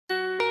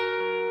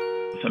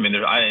I mean,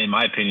 in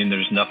my opinion,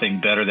 there's nothing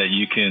better that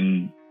you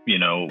can,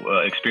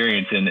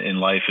 experience in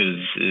life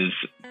is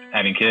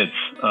having kids.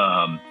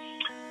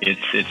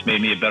 It's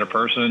made me a better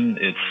person.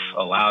 It's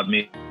allowed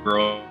me to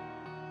grow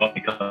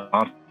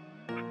up,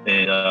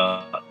 and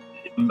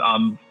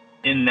I'm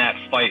in that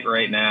fight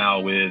right now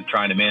with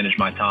trying to manage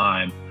my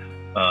time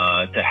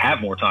to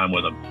have more time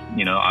with them.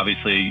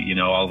 Obviously,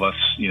 all of us,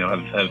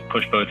 have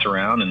pushed boats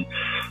around, and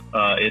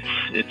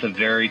it's a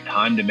very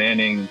time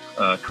demanding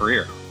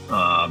career.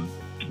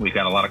 We've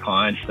got a lot of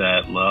clients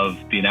that love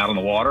being out on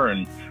the water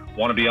and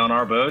want to be on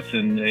our boats,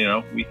 and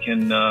we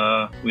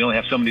only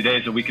have so many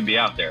days that we can be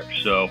out there.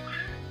 So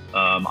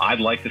I'd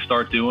like to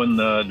start doing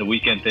the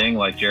weekend thing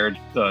like Jared's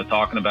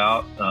talking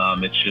about.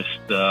 It's just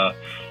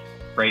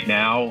right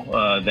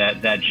now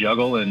that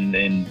juggle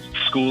and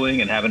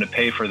schooling and having to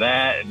pay for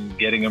that and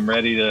getting them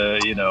ready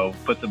to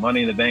put the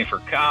money in the bank for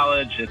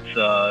college.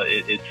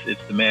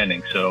 It's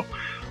demanding. So,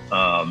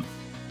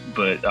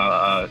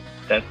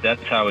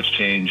 that's how it's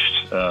changed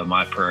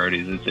my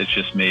priorities. It's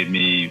just made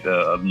me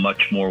a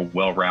much more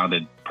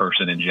well-rounded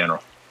person in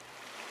general.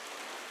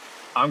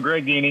 I'm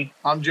Greg Dini.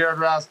 I'm Jared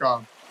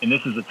Raskob. And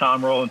this is the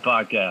Tom Rowland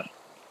Podcast.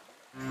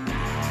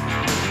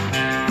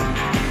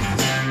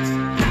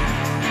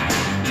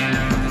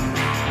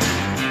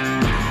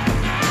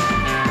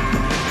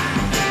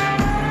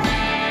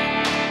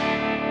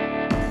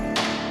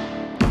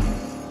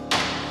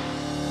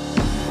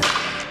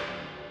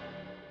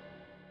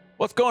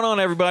 What's going on,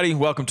 everybody?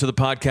 Welcome to the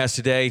podcast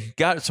today.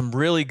 Got some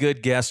really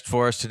good guests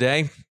for us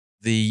today.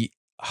 The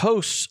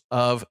hosts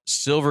of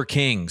Silver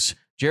Kings.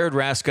 Jared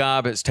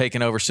Raskob has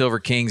taken over Silver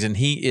Kings, and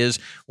he is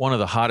one of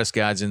the hottest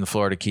guys in the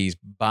Florida Keys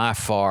by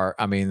far.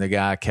 I mean, the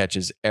guy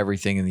catches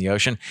everything in the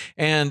ocean.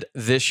 And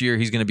this year,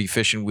 he's going to be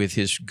fishing with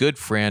his good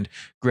friend,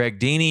 Greg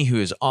Dini,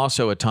 who is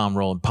also a Tom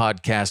Rowland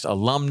Podcast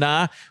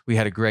alumni. We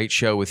had a great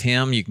show with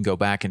him. You can go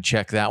back and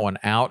check that one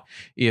out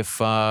if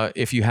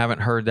you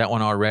haven't heard that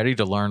one already,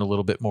 to learn a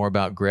little bit more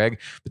about Greg.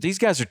 But these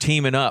guys are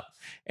teaming up,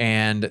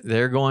 and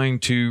they're going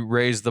to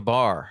raise the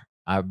bar.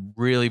 I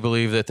really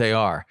believe that they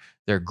are.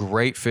 They're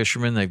great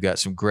fishermen. They've got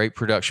some great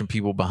production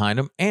people behind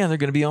them, and they're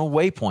going to be on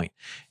Waypoint.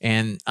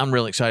 And I'm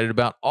really excited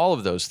about all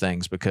of those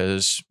things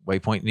because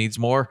Waypoint needs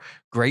more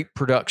great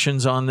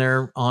productions on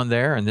there,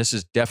 and this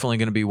is definitely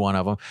going to be one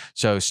of them.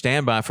 So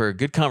stand by for a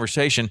good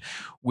conversation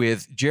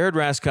with Jared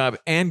Raskob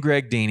and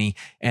Greg Dini.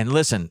 And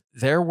listen,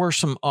 there were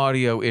some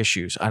audio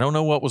issues. I don't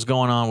know what was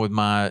going on with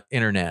my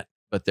internet,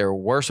 but there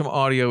were some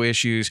audio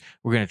issues.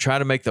 We're going to try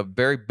to make the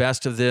very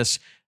best of this.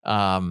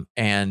 And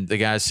the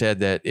guys said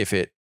that if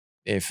it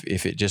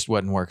just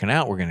wasn't working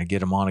out, we're going to get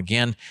them on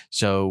again.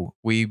 So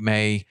we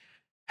may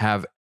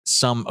have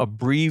some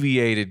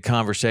abbreviated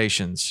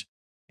conversations.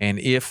 And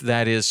if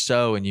that is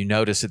so, and you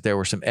notice that there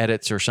were some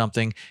edits or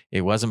something,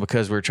 it wasn't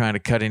because we were trying to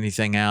cut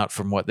anything out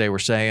from what they were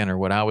saying or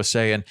what I was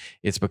saying.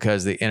 It's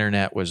because the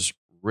internet was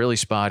really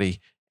spotty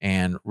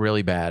and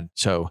really bad.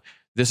 So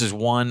this is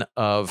one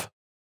of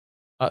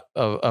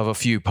a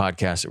few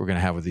podcasts that we're going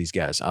to have with these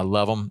guys. I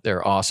love them.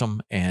 They're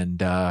awesome.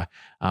 And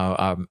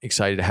I'm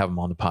excited to have them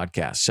on the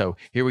podcast. So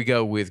here we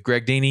go with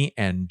Greg Dini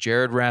and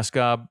Jared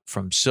Raskob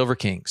from Silver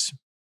Kings.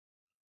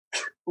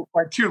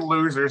 Like two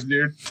losers,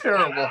 dude.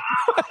 Terrible.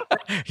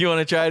 You want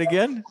to try it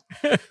again?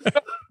 So,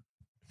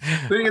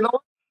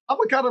 I'm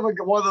kind of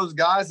one of those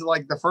guys that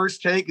like the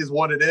first take is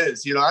what it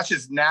is. That's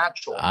just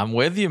natural. I'm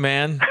with you,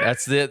 man.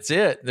 That's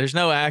it. There's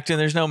no acting.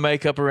 There's no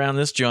makeup around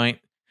this joint.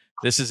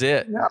 This is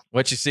it. Yeah.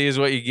 What you see is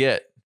what you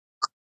get.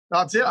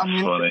 That's it. I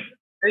mean,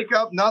 make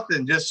up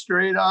nothing, just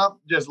straight up,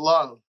 just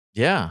love.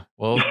 Yeah.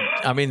 Well,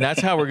 I mean, that's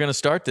how we're going to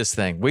start this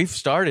thing. We've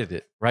started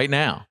it right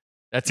now.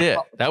 That's it.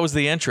 That was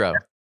the intro.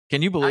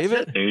 Can you believe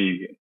it? There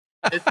you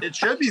go. It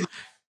should be.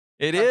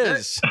 It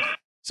is.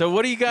 So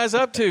what are you guys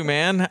up to,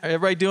 man?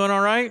 Everybody doing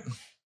all right?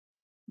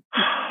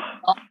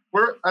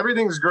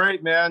 Everything's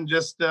great, man.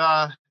 Just,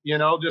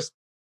 just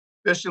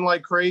fishing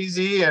like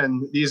crazy,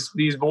 and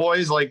these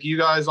boys, like you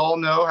guys all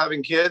know,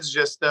 having kids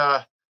just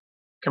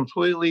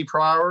completely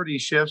priority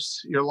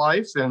shifts your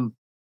life, and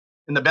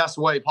in the best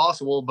way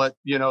possible. But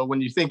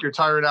when you think you're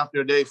tired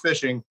after a day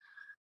fishing,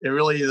 it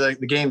really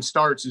the game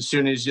starts as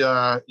soon as you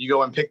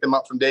go and pick them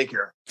up from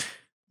daycare.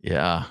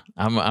 Yeah,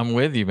 I'm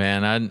with you,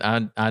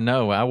 man. I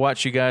know. I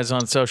watch you guys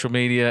on social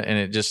media, and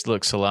it just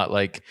looks a lot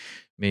like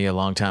me a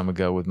long time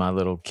ago with my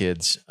little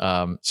kids.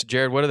 So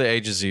Jared, what are the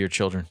ages of your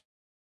children?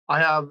 I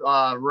have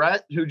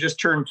Rhett, who just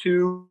turned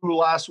 2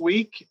 last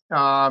week,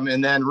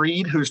 and then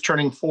Reed, who's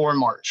turning 4 in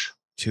March.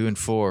 2 and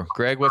 4.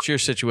 Greg, what's your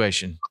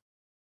situation?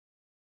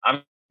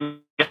 I'm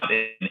got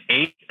an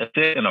 8, a 6,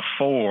 and a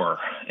 4,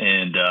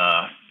 and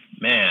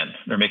man,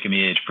 they're making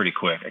me age pretty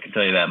quick. I can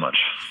tell you that much.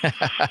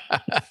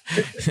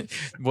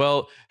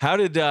 Well, how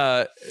did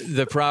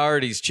the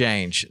priorities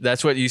change?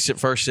 That's what you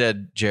first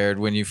said, Jared,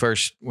 when you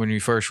first were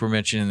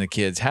mentioning the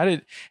kids. How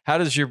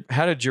did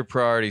your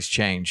priorities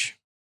change?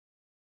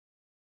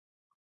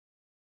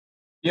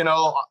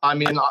 I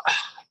mean,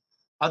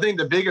 I think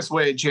the biggest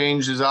way it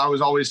changed is I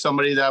was always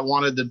somebody that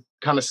wanted to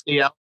kind of stay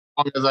out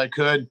as long as I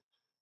could.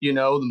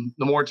 the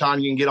more time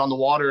you can get on the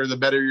water, the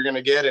better you're going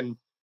to get and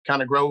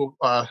kind of grow.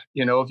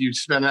 If you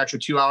spend an extra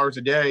 2 hours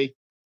a day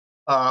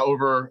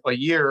over a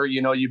year,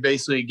 you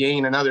basically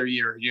gain another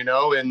year,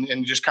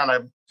 and just kind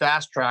of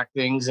fast track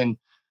things. And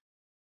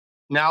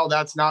now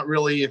that's not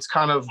really, it's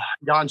kind of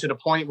gone to the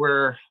point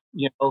where,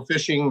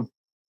 fishing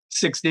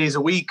 6 days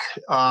a week,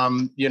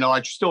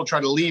 I still try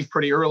to leave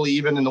pretty early,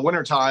 even in the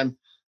wintertime.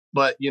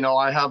 But,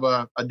 I have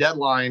a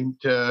deadline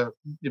to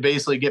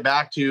basically get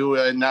back to,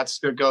 and that's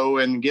to go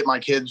and get my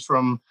kids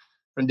from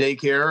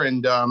daycare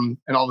and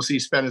obviously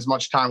spend as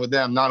much time with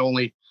them. Not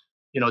only,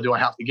 do I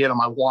have to get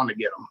them, I want to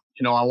get them.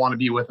 I want to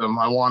be with them.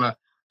 I want to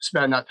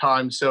spend that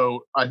time.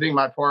 So I think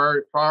my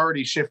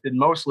priority shifted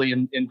mostly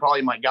in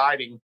probably my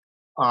guiding.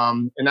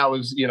 And that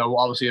was,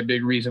 obviously a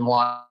big reason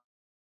why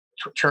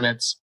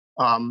tournaments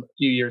a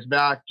few years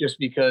back, just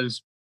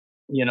because,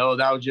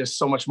 that was just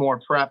so much more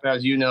prep,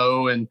 as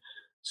and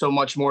so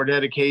much more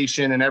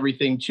dedication and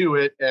everything to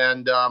it.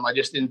 And I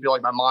just didn't feel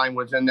like my mind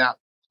was in that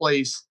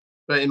place.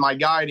 But in my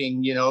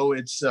guiding,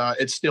 it's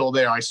still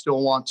there. I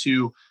still want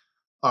to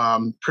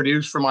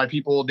produce for my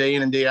people day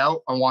in and day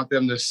out. I want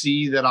them to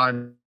see that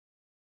I'm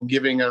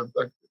giving a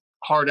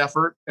hard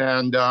effort.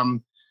 And,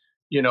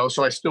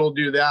 so I still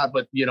do that.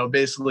 But,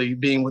 basically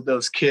being with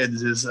those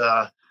kids is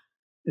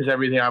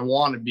everything I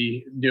want to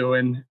be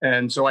doing.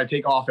 And so I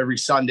take off every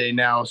Sunday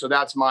now. So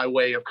that's my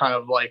way of kind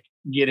of like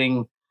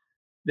getting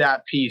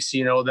that piece,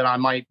 that I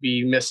might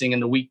be missing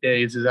in the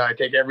weekdays, is that I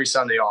take every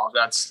Sunday off.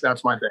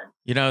 That's my thing.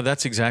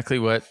 That's exactly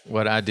what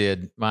I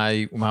did.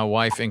 My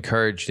wife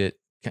encouraged it,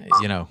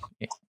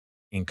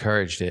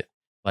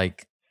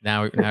 like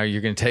now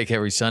you're going to take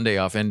every Sunday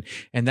off. And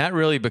that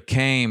really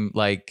became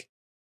like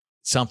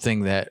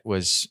something that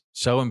was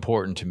so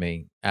important to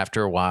me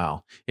after a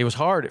while. It was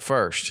hard at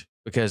first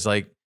because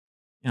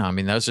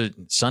those are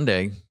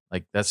Sunday,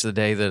 like that's the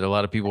day that a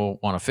lot of people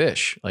want to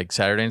fish, like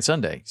Saturday and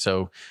Sunday.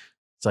 So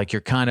it's like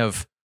you're kind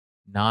of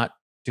not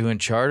doing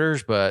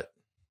charters, but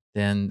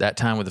then that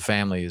time with the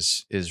family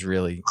is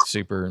really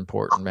super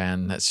important,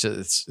 man.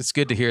 It's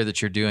good to hear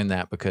that you're doing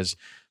that, because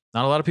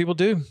not a lot of people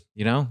do.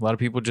 A lot of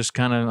people just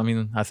kind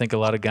of, I think a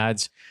lot of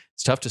guides,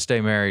 it's tough to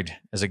stay married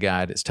as a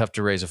guide. It's tough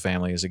to raise a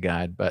family as a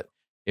guide. But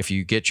if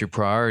you get your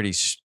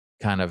priorities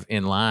kind of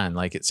in line,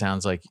 like it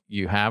sounds like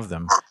you have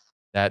them,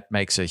 that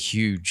makes a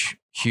huge,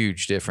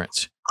 huge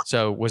difference.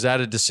 So was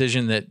that a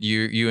decision that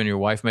you and your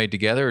wife made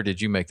together, or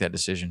did you make that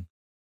decision?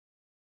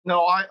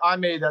 No, I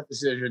made that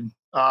decision.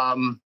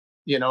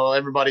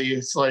 Everybody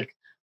is like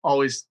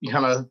always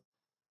kind of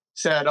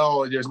said,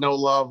 oh, there's no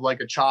love like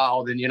a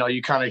child. And,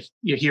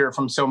 you hear it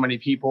from so many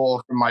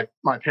people, from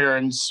my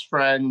parents,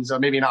 friends,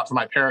 maybe not from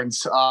my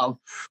parents. They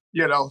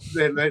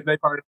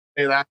probably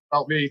say that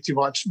about me too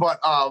much, but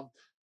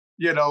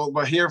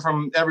hear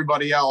from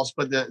everybody else.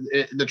 But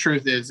the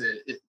truth is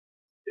it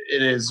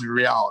is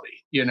reality,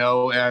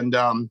 and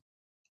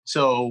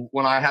so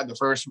when I had the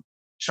first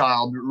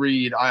child,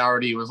 Reed, I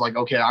already was like,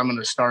 okay, I'm going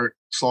to start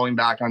slowing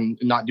back on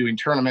not doing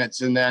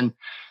tournaments. And then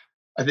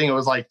I think it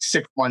was like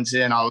 6 months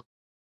in,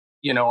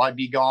 I'd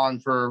be gone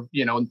for,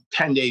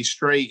 10 days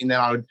straight. And then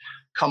I would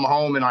come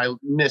home and I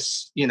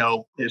miss,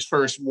 his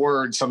first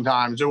word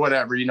sometimes or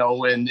whatever,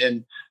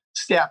 and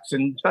steps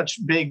and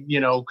such big,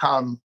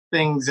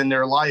 things in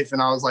their life.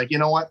 And I was like, you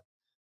know what,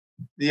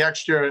 the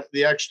extra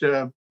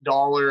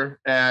dollar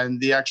and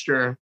the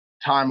extra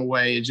time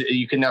away,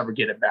 you can never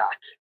get it back.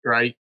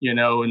 Right.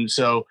 And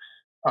so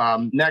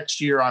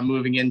next year I'm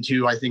moving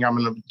into, I think I'm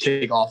going to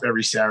take off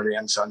every Saturday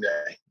and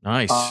Sunday.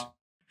 Nice.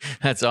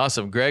 That's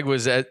awesome. Greg,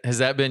 has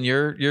that been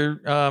your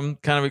kind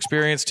of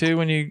experience too,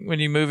 when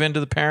you move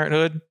into the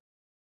parenthood?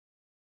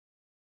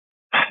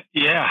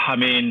 Yeah.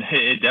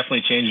 It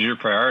definitely changes your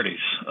priorities.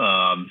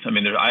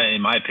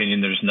 In my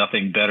opinion, there's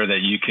nothing better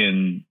that you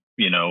can,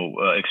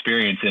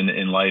 experience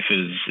in life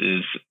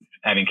is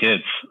having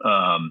kids.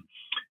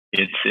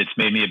 It's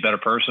made me a better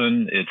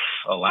person. It's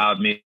allowed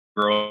me to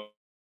grow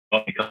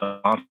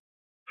up,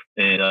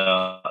 and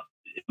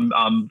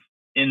I'm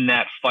in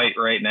that fight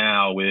right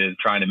now with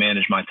trying to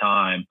manage my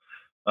time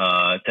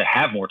to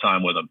have more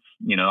time with them.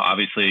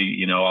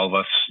 Obviously, all of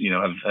us,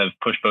 have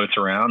pushed boats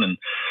around, and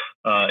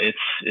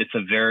it's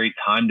a very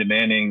time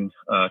demanding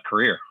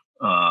career.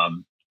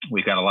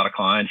 We've got a lot of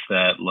clients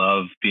that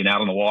love being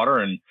out on the water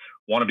and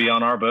want to be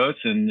on our boats,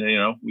 and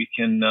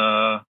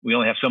we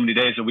only have so many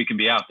days that we can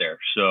be out there.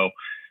 So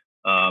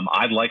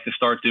I'd like to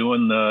start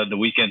doing the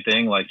weekend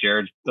thing like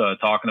Jared's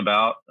talking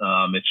about.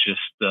 It's just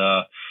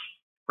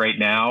right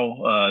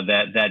now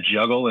that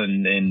juggle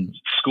and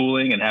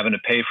schooling and having to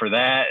pay for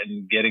that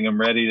and getting them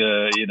ready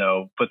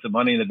to put the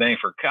money in the bank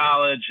for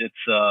college.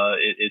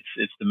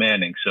 It's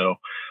demanding. So,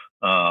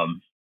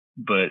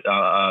 but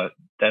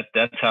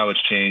that's how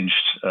it's changed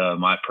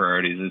my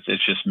priorities.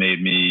 It's just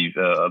made me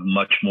a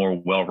much more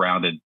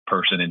well-rounded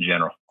person in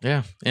general.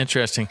 Yeah,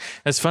 interesting.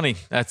 That's funny.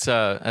 That's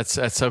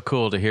so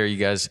cool to hear you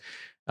guys,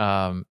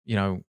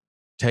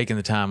 taking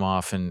the time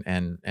off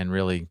and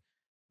really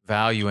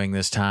valuing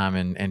this time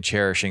and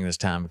cherishing this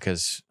time,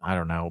 because I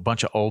don't know, a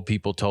bunch of old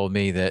people told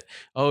me that,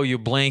 oh, you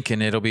blink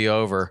and it'll be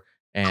over.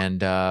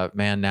 And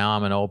man, now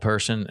I'm an old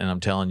person, and I'm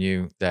telling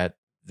you that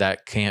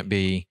can't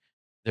be.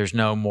 There's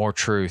no more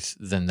truth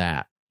than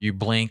that. You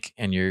blink,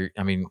 and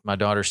I mean, my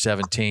daughter's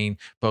 17.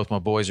 Both my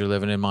boys are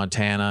living in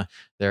Montana.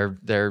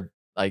 They're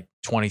like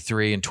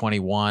 23 and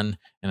 21,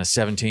 and a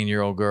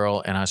 17-year-old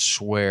girl. And I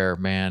swear,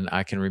 man,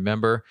 I can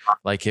remember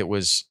like it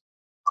was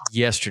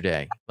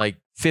yesterday, like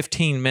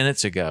 15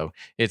 minutes ago.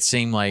 It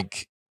seemed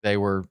like they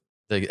were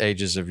the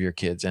ages of your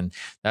kids. And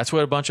that's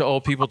what a bunch of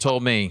old people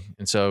told me.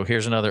 And so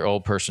here's another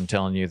old person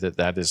telling you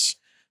that is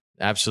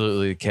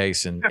absolutely the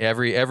case. And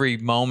every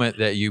moment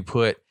that you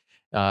put,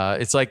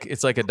 it's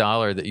like a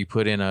dollar that you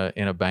put in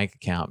a bank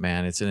account,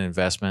 man. It's an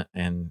investment,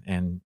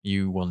 and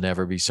you will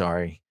never be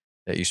sorry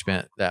that you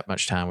spent that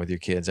much time with your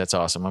kids. That's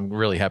awesome. I'm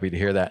really happy to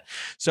hear that.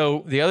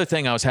 So the other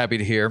thing I was happy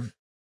to hear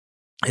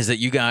is that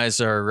you guys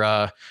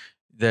are,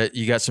 that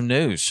you got some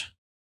news.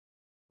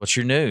 What's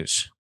your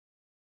news?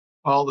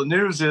 Well, the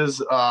news is,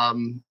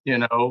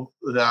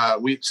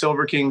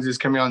 Silver Kings is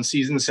coming on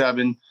season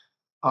 7.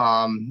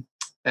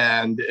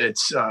 And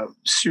it's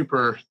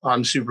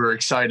I'm super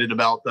excited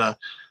about the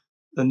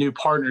new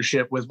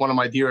partnership with one of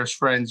my dearest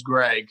friends,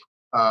 Greg.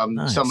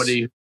 Nice.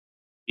 Somebody,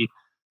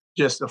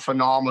 just a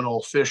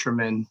phenomenal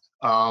fisherman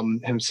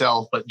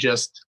himself, but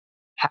just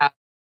had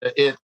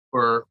it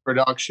for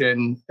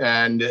production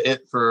and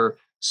it for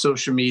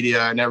social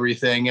media and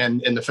everything.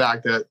 And the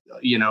fact that,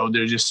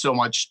 there's just so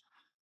much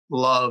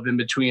love in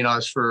between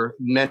us for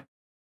many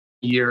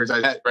years. I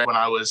met when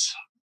I was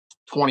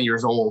 20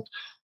 years old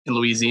in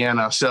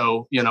Louisiana.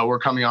 So, we're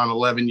coming on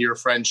 11-year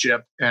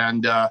friendship.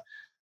 And I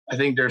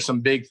think there's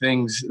some big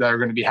things that are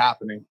going to be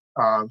happening,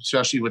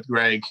 especially with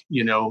Greg,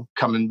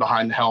 coming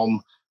behind the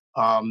helm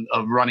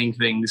of running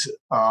things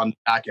on the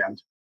back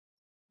end.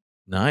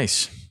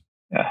 Nice.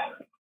 Yeah,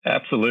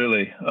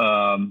 absolutely.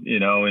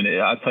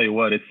 And I'll tell you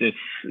what, it's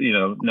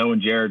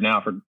knowing Jared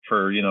now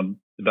for the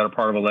better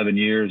part of 11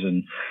 years,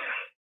 and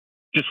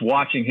just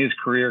watching his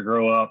career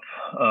grow up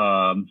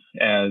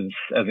as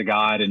a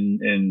guide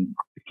in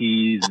the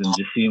Keys, and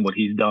just seeing what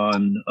he's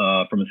done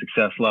from a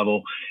success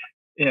level.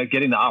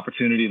 Getting the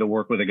opportunity to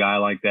work with a guy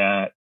like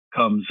that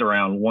comes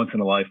around once in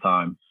a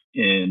lifetime.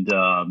 And,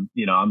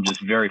 I'm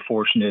just very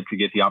fortunate to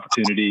get the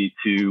opportunity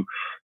to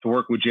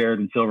work with Jared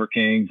and Silver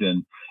Kings.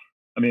 And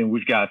I mean,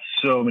 we've got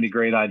so many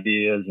great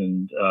ideas,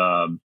 and,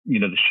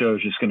 the show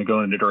is just going to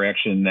go in a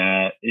direction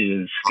that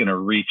is going to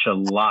reach a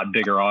lot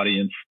bigger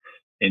audience.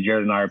 And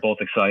Jared and I are both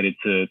excited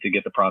to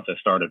get the process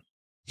started.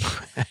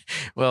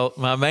 Well,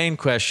 my main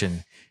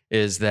question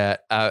is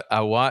that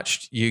I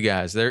watched you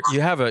guys there.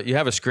 You have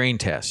a screen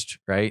test,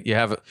 right? You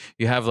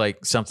have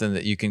like something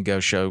that you can go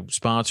show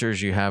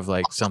sponsors. You have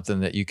like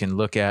something that you can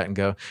look at and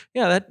go,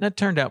 yeah, that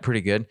turned out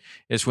pretty good.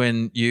 It's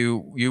when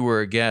you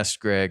were a guest,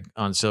 Greg,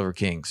 on Silver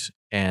Kings.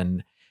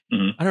 And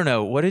I don't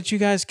know, what did you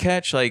guys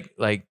catch? Like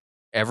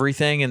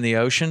everything in the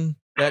ocean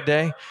that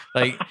day?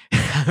 Like,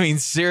 I mean,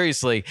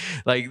 seriously,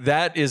 like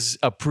that is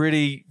a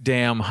pretty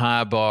damn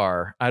high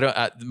bar.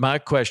 My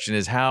question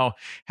is how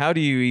do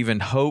you even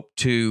hope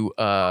to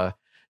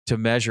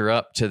measure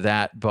up to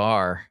that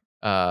bar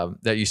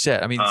that you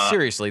set? I mean,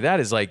 seriously, that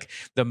is like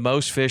the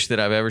most fish that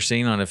I've ever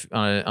seen on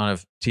a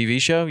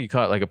TV show. You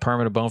caught like a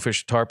permanent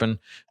bonefish, tarpon,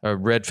 a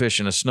redfish,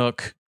 and a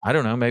snook. I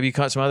don't know. Maybe you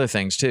caught some other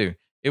things too.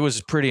 It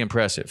was pretty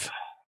impressive.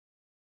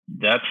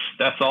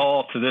 That's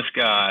all to this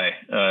guy,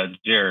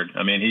 Jared.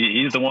 I mean,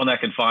 he's the one that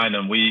can find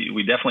them.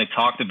 We definitely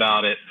talked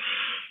about it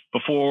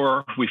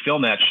before we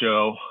filmed that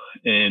show,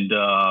 and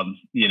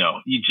you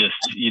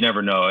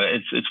never know.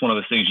 It's one of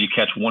those things, you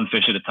catch one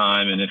fish at a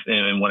time,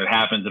 and when it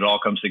happens, it all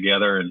comes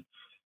together, and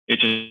it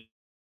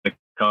just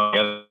comes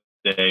together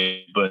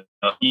today. But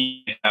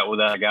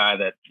without a guy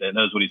that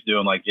knows what he's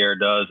doing like Jared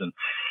does, and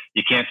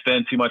you can't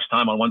spend too much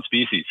time on one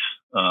species,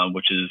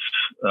 which is,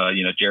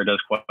 Jared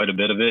does quite a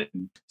bit of it.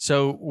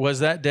 So was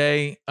that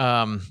day,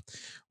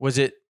 was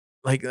it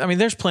like, I mean,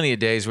 there's plenty of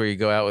days where you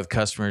go out with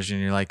customers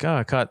and you're like, oh,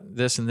 I caught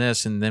this and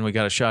this, and then we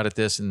got a shot at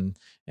this and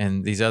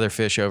these other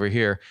fish over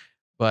here.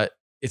 But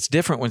it's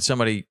different when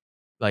somebody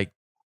like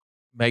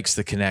makes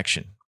the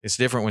connection. It's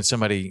different when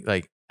somebody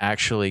like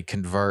actually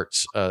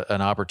converts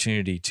an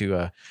opportunity to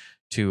a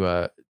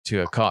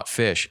caught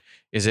fish.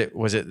 Was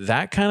it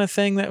that kind of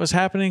thing that was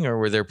happening, or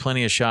were there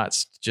plenty of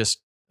shots?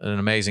 Just an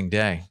amazing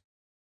day.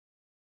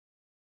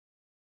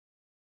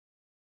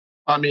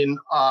 I mean,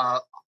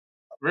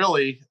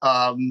 really,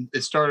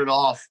 it started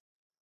off,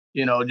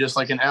 just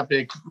like an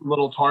epic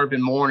little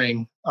tarpon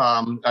morning.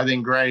 I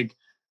think Greg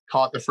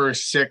caught the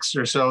first 6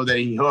 or so that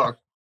he hooked,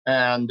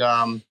 and,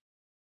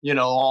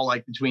 all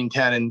like between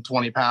 10 and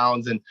 20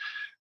 pounds.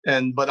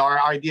 But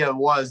our idea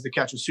was to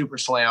catch a super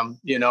slam,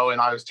 and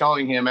I was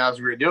telling him as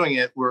we were doing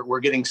it, we're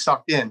getting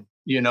sucked in.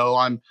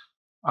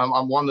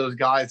 I'm one of those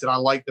guys that I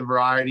like the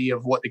variety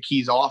of what the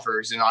Keys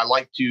offers, and I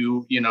like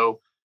to,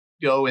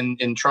 go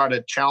and try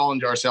to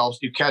challenge ourselves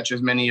to catch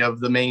as many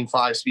of the main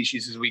 5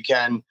 species as we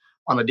can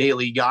on a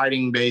daily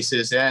guiding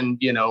basis. And,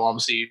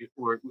 obviously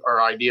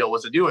our ideal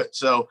was to do it.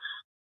 So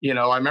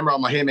I remember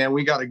I'm like, hey man,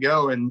 we got to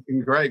go. And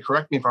Greg,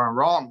 correct me if I'm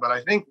wrong, but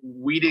I think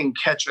we didn't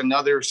catch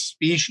another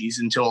species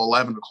until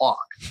 11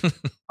 o'clock.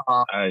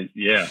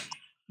 Yeah.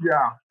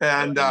 Yeah.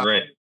 And,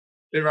 right.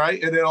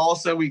 Right. And then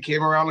also we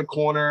came around the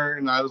corner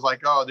and I was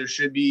like, oh, there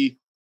should be,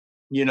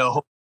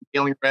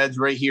 tailing reds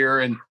right here.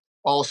 And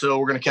also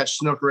we're going to catch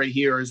snook right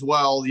here as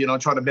well,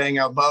 try to bang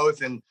out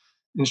both. And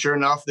sure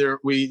enough,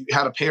 we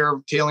had a pair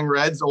of tailing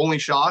reds, only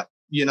shot,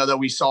 that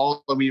we saw,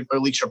 that we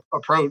at least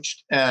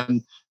approached,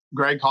 and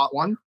Greg caught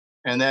one.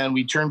 And then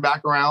we turned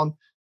back around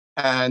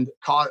and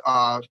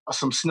caught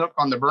some snook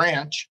on the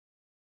branch.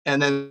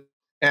 And then,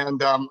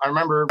 I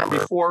remember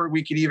before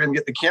we could even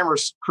get the camera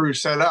crew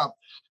set up,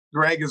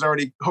 Greg is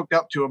already hooked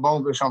up to a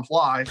bonefish on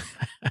fly.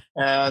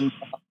 and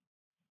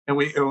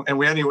we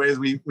anyways,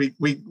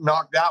 we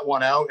knocked that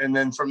one out. And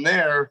then from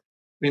there,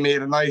 we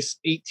made a nice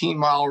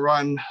 18-mile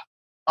run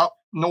up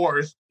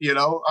north,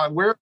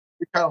 where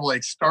we kind of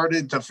like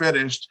started to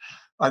finished.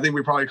 I think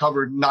we probably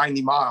covered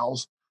 90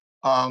 miles.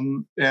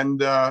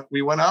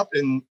 We went up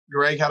and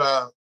Greg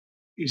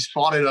he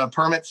spotted a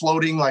permit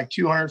floating like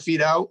 200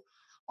 feet out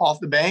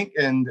off the bank.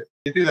 And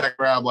he threw that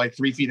grab like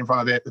 3 feet in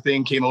front of it. The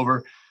thing came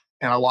over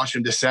and I watched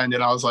him descend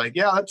and I was like,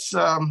 yeah, that's,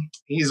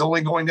 he's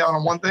only going down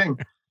on one thing.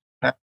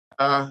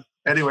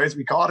 Anyways,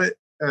 we caught it.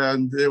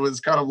 And it was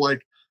kind of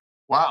like,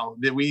 wow,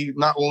 did we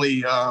not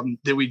only,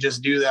 did we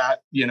just do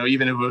that,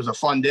 even if it was a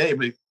fun day,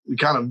 but we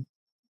kind of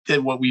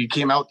did what we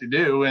came out to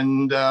do,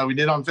 and we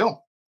did on film.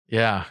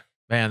 Yeah,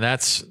 man,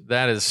 that's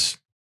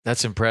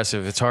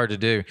impressive. It's hard to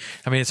do.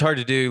 I mean, it's hard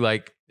to do.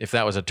 Like if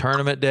that was a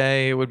tournament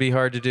day, it would be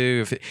hard to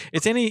do.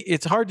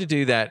 It's hard to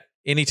do that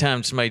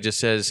anytime somebody just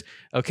says,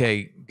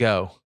 okay,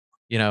 go,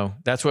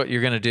 that's what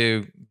you're going to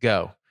do.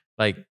 Go.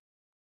 Like,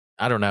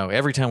 I don't know.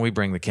 Every time we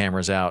bring the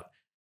cameras out,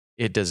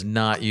 it does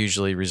not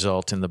usually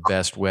result in the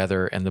best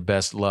weather and the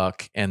best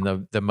luck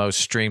and the most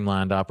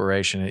streamlined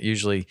operation. It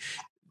usually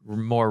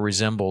more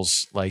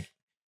resembles like,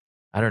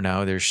 I don't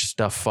know, there's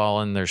stuff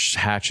falling, there's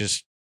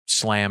hatches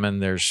slamming,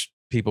 there's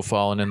people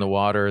falling in the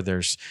water,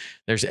 there's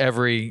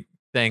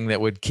everything that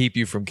would keep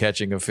you from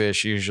catching a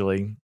fish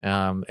usually.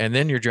 And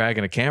then you're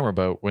dragging a camera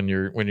boat when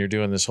you're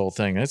doing this whole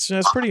thing. That's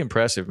pretty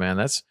impressive, man.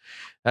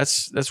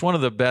 That's one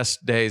of the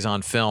best days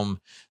on film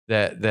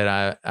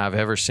that I've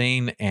ever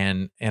seen.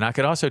 And I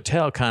could also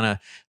tell kind of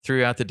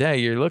throughout the day,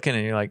 you're looking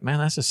and you're like, man,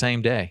 that's the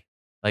same day.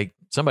 Like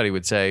somebody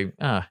would say,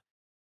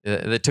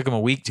 it took them a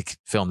week to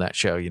film that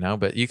show,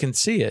 but you can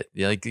see it.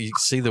 Like you can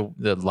see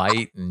the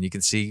light and you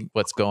can see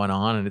what's going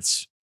on, and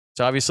it's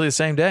obviously the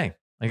same day.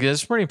 Like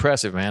it's pretty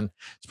impressive, man.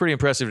 It's pretty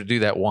impressive to do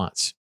that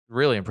once.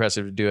 Really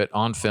impressive to do it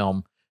on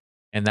film,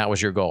 and that was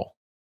your goal.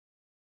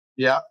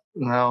 Yeah,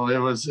 no, it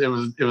was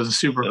a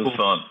super cool.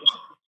 Fun.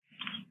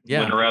 Yeah,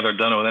 wouldn't have rather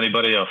done it with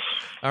anybody else.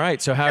 All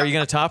right, so how are you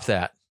going to top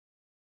that?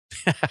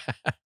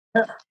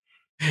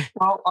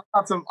 Well,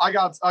 I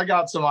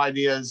got some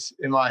ideas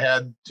in my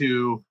head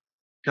to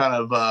kind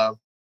of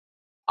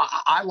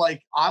I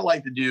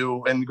like to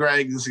do, and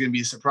Greg, this is gonna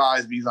be a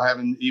surprise because I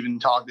haven't even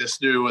talked this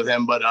through with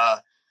him, but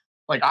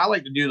like I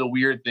like to do the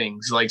weird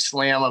things, like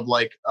slam of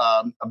like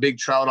a big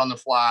trout on the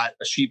flat,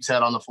 a sheep's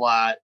head on the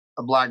flat,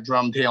 a black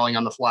drum tailing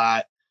on the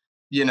flat.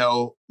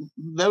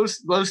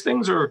 Those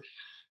things are,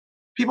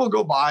 people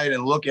go by it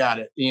and look at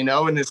it,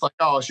 and it's like,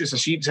 oh, it's just a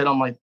sheep's head. I'm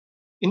like,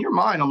 in your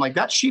mind, I'm like,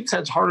 that sheep's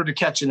head's harder to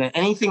catch than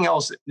anything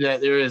else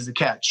that there is to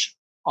catch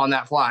on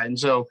that fly. And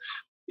so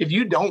if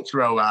you don't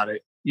throw at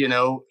it,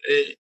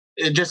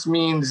 it just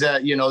means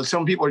that,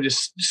 some people are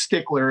just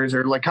sticklers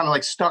or like kind of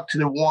like stuck to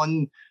the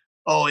one,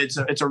 oh, it's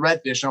a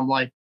redfish. And I'm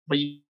like, but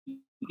you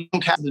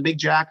can catch the big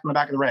jack on the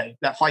back of the ray.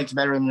 That fights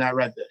better than that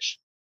redfish,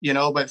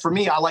 but for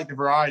me, I like the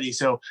variety.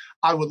 So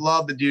I would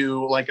love to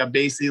do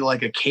basically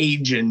like a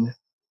Cajun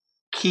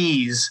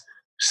Keys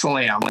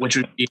slam, which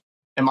would be,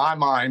 in my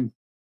mind,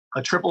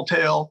 a triple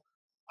tail,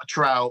 a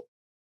trout,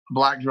 a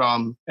black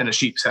drum, and a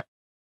sheep's head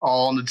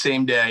all on the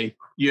same day,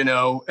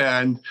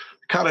 and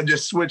kind of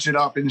just switch it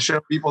up and show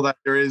people that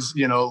there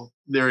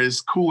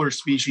is cooler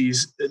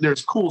species.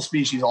 There's cool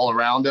species all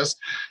around us.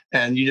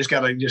 And you just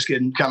got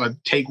to kind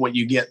of take what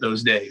you get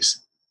those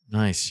days.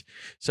 Nice.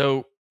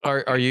 So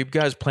are you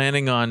guys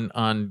planning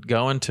on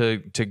going to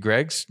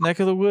Greg's neck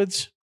of the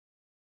woods?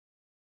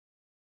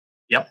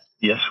 Yep.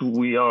 Yes,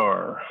 we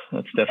are.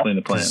 That's definitely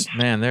the plan.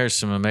 Man, there's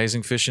some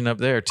amazing fishing up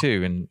there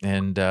too.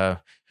 And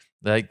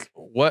like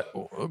what,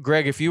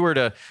 Greg, if you were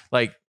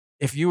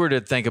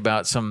to think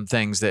about some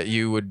things that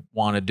you would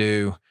want to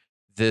do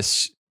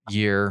this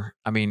year,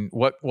 I mean,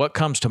 what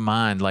comes to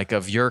mind, like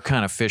of your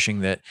kind of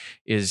fishing that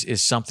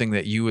is something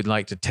that you would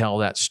like to tell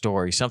that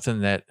story? Something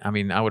that, I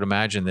mean, I would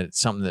imagine that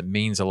it's something that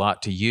means a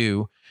lot to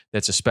you,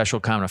 that's a special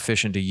kind of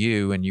fishing to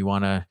you, and you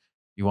want to,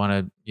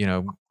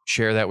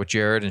 share that with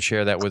Jared and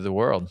share that with the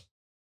world.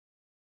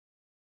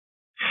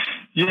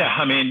 Yeah,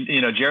 I mean,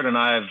 Jared and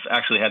I have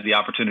actually had the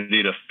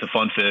opportunity to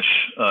fun fish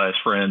as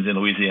friends in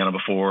Louisiana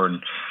before,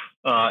 and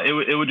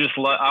it would just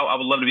I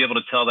would love to be able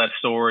to tell that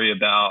story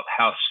about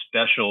how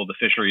special the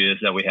fishery is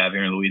that we have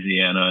here in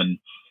Louisiana, and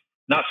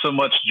not so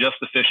much just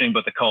the fishing,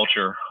 but the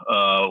culture,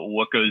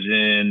 what goes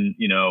in,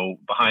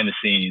 behind the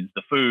scenes,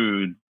 the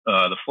food,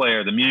 the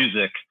flair, the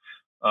music,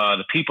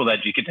 the people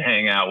that you get to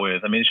hang out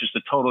with. I mean, it's just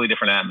a totally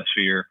different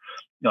atmosphere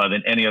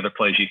than any other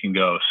place you can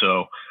go.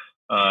 So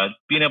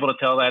being able to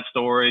tell that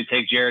story,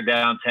 take Jared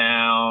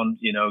downtown,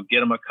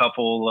 get him a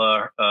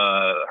couple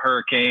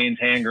hurricanes,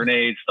 hand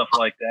grenades, stuff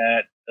like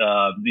that,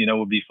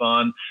 would be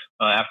fun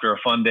after a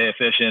fun day of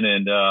fishing.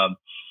 And,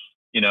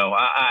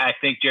 I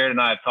think Jared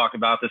and I have talked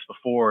about this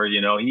before.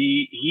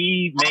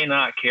 He may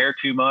not care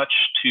too much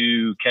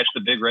to catch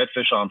the big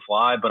redfish on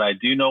fly, but I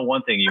do know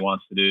one thing he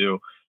wants to do,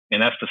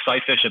 and that's to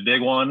sight fish a big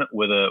one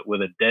with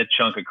a dead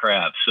chunk of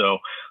crab. So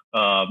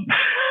I'm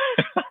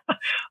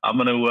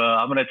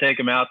gonna take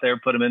him out there,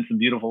 put him in some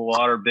beautiful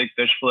water, big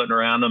fish floating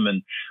around him,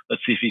 and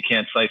let's see if he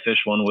can't sight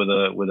fish one with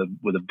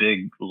a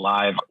big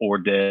live or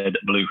dead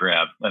blue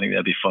crab. I think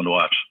that'd be fun to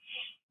watch.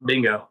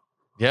 Bingo.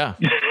 Yeah,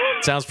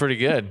 sounds pretty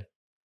good.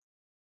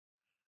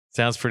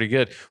 Sounds pretty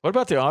good. What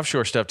about the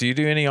offshore stuff? Do you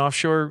do any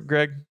offshore,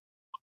 Greg?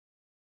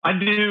 I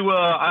do.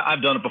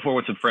 I've done it before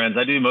with some friends.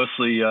 I do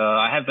mostly.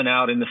 I have been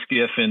out in the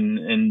skiff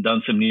and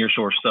done some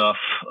nearshore stuff,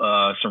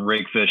 some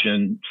rig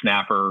fishing,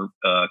 snapper,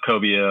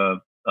 cobia,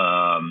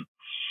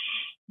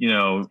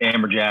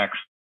 amberjacks,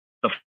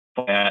 stuff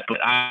like that. But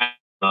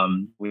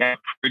we have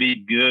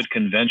pretty good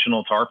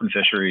conventional tarpon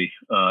fishery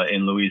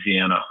in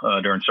Louisiana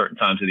during certain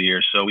times of the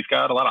year. So we've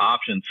got a lot of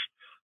options.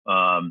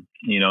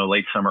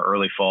 Late summer,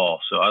 early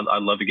fall. So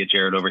I'd love to get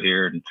Jared over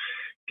here and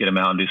get him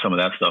out and do some of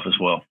that stuff as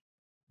well.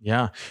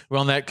 Yeah.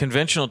 Well, in that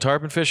conventional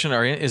tarpon fishing,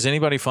 is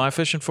anybody fly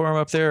fishing for him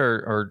up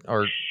there,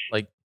 or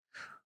like,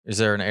 is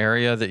there an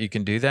area that you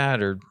can do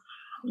that, or?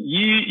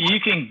 You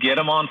can get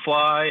them on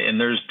fly, and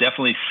there's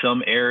definitely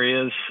some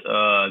areas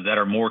that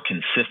are more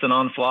consistent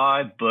on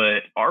fly,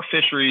 but our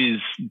fishery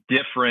is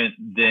different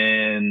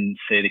than,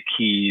 say, the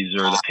Keys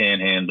or the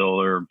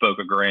Panhandle or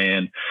Boca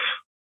Grande,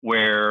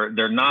 where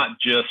they're not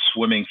just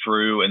swimming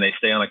through and they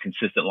stay on a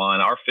consistent line.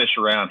 Our fish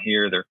around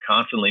here, they're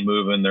constantly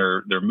moving.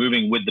 They're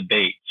moving with the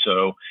bait.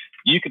 So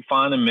you could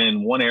find them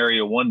in one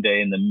area one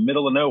day in the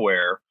middle of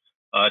nowhere,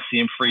 see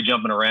them free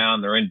jumping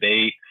around. They're in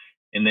bait.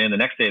 And then the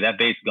next day that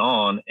bait's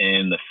gone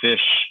and the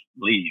fish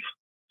leave.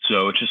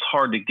 So it's just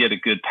hard to get a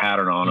good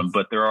pattern on them,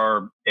 but there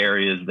are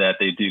areas that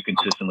they do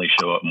consistently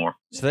show up more.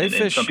 So they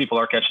fish. Some people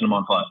are catching them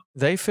on fly.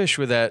 They fish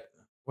with that.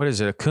 What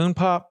is it? A coon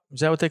pop? Is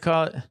that what they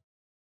call it?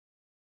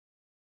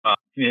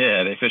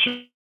 Yeah, they fish,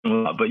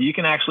 but you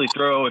can actually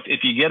throw,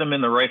 if you get them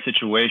in the right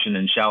situation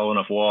in shallow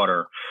enough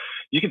water,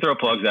 you can throw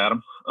plugs at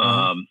them,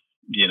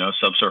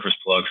 subsurface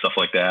plugs, stuff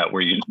like that,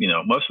 where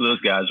most of those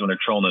guys, when they're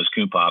trolling those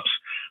coon pops,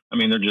 I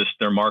mean,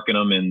 they're marking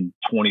them in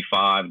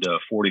 25 to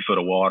 40 foot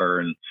of water,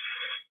 and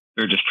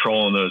they're just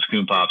trolling those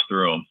coon pops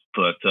through them.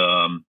 But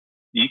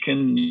you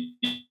can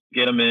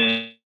get them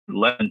in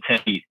less than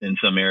 10 feet in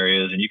some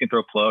areas, and you can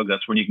throw plugs.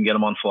 That's when you can get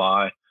them on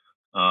fly.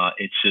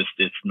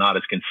 It's not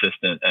as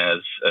consistent as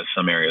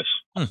some areas.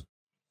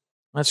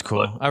 That's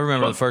cool. But I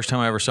remember the first time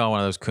I ever saw one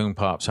of those coon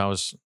pops, I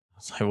was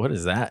like, what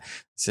is that? I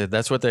said,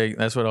 that's what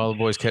all the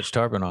boys catch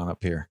tarpon on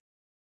up here.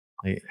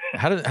 Like,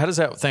 how does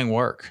that thing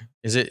work?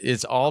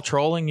 It's all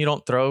trolling? You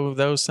don't throw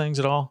those things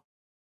at all?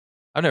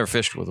 I've never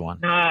fished with one.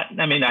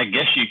 I mean, I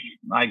guess you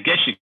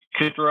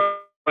could throw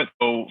it.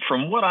 So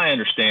from what I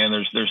understand,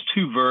 there's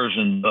two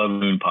versions of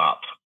coon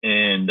pop,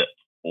 and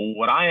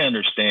what I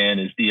understand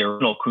is the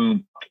original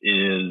coon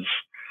is,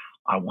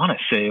 I want to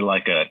say,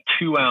 like a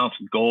 2-ounce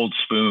gold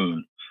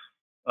spoon,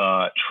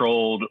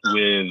 trolled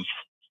with,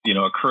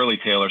 a curly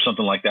tail or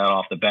something like that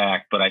off the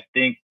back. But I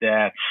think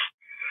that's,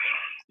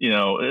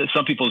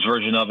 some people's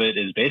version of it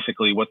is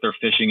basically what they're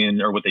fishing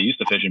in, or what they used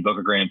to fish in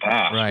Boca Grande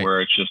Pass, right,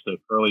 where it's just a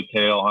curly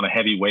tail on a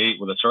heavy weight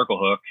with a circle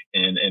hook,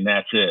 and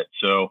that's it.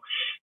 So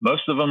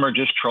most of them are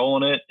just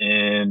trolling it,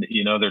 and,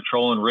 they're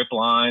trolling rip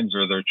lines,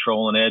 or they're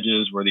trolling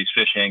edges where these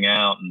fish hang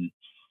out. And,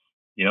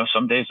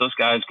 some days those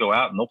guys go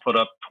out and they'll put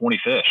up 20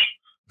 fish.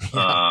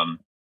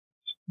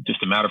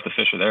 Just a matter if the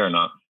fish are there or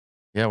not.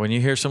 Yeah, when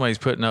you hear somebody's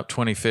putting up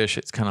 20 fish,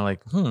 it's kind of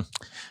like, wonder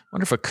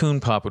if a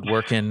coon pop would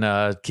work in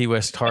Key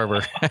West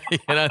Harbor.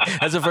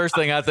 That's the first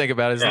thing I think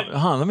about is,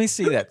 let me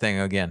see that thing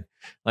again,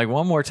 like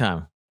one more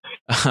time.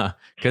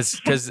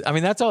 Because I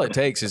mean, that's all it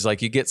takes is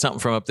like you get something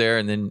from up there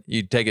and then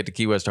you take it to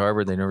Key West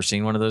Harbor. They've never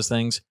seen one of those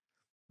things.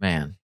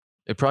 Man,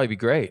 it'd probably be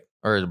great.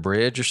 Or the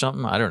bridge or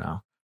something. I don't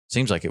know.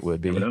 Seems like it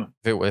would be.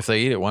 If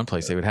they eat it one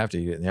place, they would have to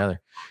eat it in the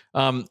other.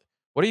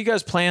 What are you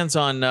guys' plans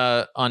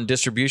on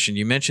distribution?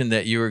 You mentioned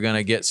that you were going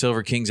to get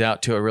Silver Kings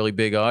out to a really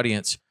big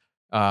audience.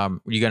 Are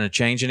you going to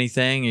change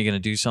anything? Are you going to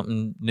do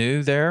something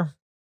new there?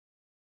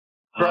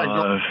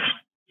 I'll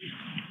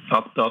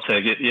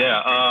take it.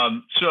 Yeah.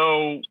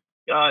 So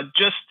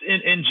just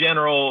in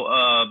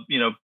general,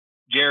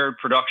 Jared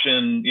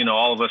production,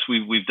 all of us,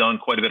 we've done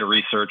quite a bit of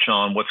research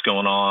on what's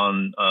going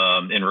on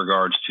in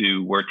regards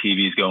to where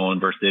TV is going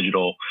versus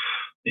digital.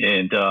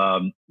 And,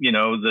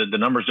 the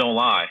numbers don't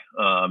lie.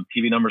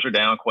 TV numbers are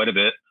down quite a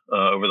bit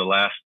over the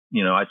last,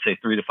 I'd say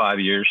 3 to 5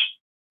 years.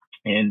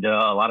 And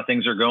a lot of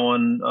things are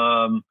going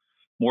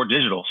more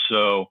digital.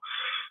 So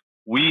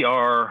we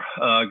are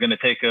going to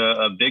take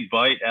a big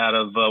bite out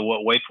of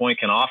what Waypoint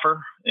can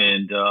offer,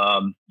 and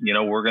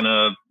we're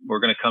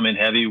gonna come in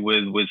heavy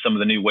with some of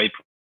the new Waypoint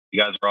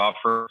you guys are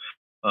offering.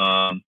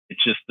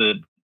 It's just the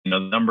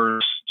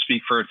numbers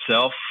speak for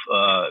itself.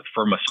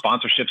 From a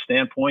sponsorship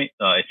standpoint,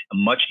 it's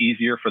much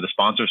easier for the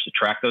sponsors to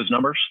track those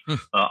numbers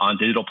on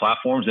digital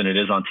platforms than it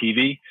is on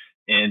TV.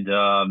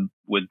 And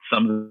with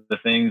some of the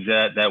things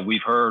that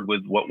we've heard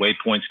with what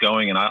Waypoint's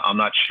going, and I'm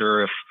not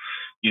sure if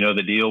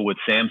the deal with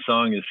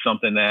Samsung is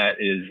something that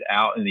is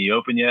out in the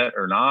open yet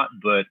or not,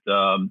 but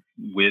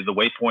with the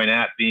Waypoint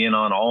app being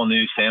on all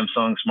new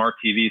Samsung smart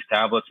TVs,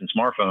 tablets, and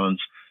smartphones,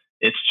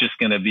 it's just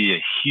going to be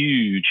a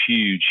huge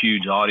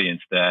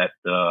audience that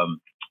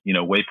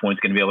Waypoint's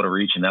going to be able to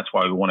reach, and that's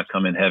why we want to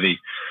come in heavy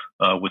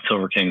with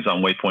Silver Kings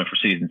on Waypoint for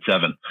season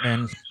 7.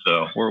 And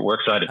so we're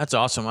excited. That's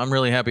awesome. I'm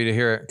really happy to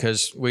hear it,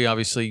 because we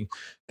obviously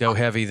go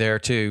heavy there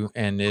too,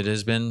 and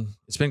it's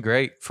been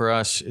great for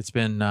us. It's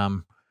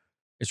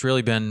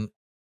really been,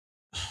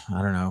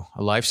 I don't know,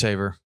 a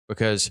lifesaver,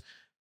 because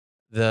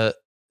the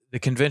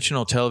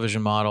conventional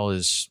television model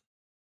it's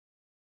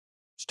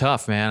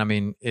tough, man. I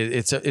mean,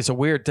 it's a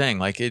weird thing.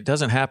 Like, it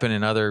doesn't happen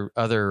in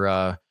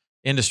other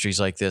industries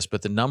like this,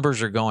 but the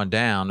numbers are going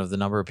down of the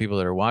number of people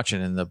that are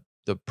watching, and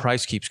the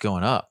price keeps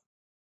going up.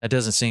 That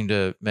doesn't seem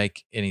to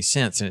make any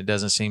sense, and it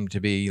doesn't seem to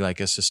be like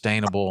a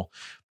sustainable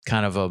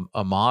kind of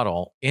a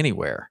model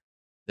anywhere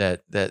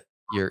that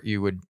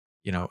you would,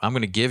 I'm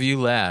going to give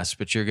you less,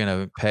 but you're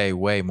going to pay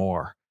way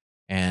more.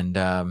 And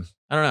I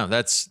don't know,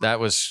 that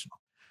was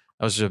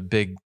a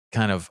big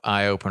kind of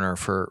eye opener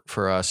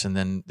for us. And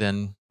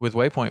then with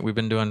Waypoint, we've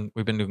been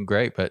doing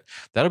great, but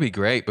that'll be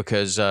great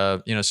because,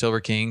 Silver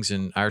Kings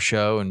and our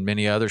show and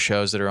many other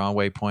shows that are on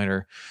Waypoint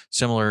are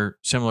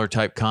similar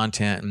type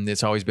content. And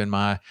it's always been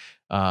my,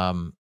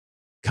 kind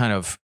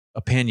of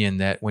opinion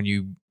that when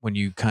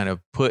you kind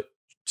of put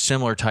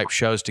similar type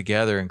shows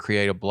together and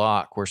create a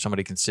block where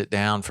somebody can sit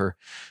down for,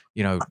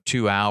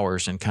 2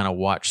 hours and kind of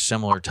watch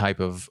similar type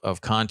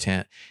of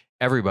content,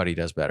 everybody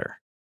does better.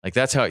 Like,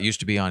 that's how it used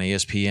to be on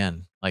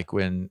ESPN. Like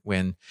when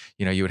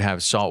you would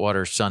have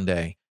Saltwater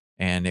Sunday,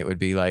 and it would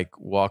be like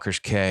Walker's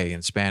K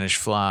and Spanish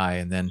Fly.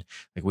 And then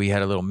like we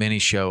had a little mini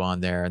show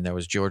on there, and there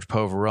was George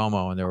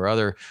Poveromo, and there were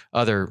other,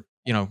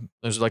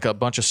 there's like a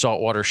bunch of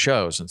saltwater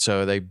shows. And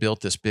so they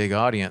built this big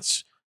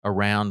audience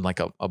around like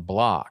a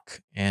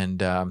block. And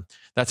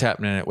that's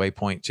happening at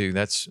Waypoint too.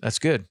 That's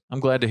good. I'm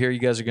glad to hear you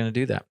guys are going to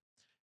do that.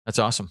 That's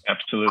awesome.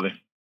 Absolutely.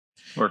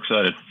 We're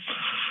excited.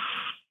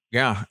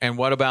 Yeah. And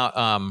what about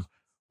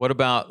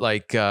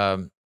like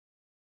the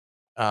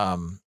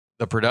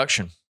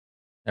production?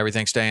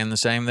 Everything staying the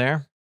same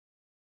there?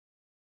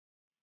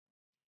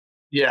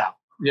 Yeah.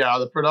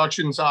 The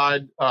production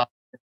side,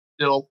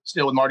 still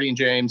with Marty and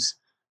James.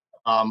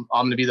 I'm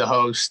going to be the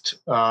host.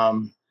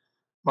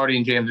 Marty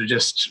and James are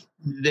just,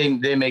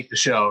 they make the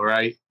show,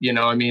 right?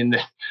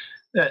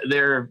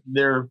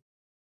 They're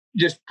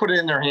just put it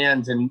in their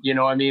hands, and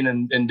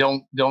and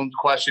don't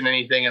question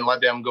anything, and let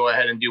them go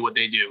ahead and do what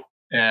they do.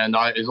 And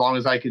as long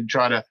as I could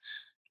try to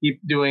keep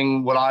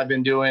doing what I've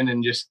been doing,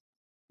 and just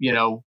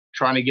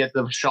trying to get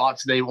the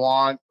shots they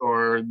want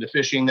or the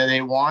fishing that they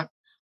want,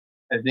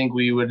 I think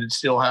we would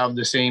still have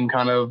the same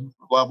kind of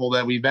level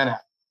that we've been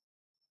at.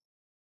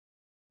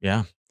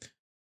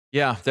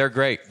 Yeah, they're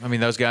great. I mean,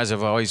 those guys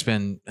they've always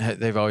been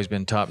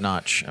top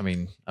notch. I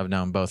mean, I've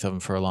known both of them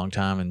for a long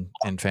time,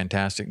 and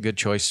fantastic. Good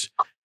choice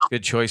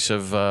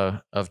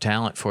of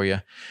talent for you.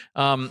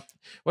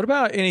 What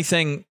about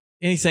anything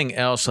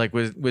else, like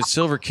with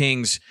Silver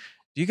Kings?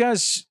 Do you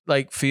guys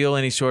like feel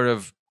any sort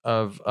of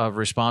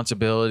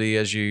responsibility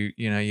as you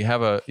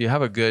have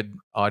a good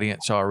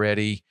audience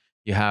already?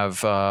 You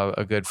have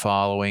a good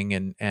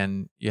following,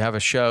 and you have a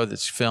show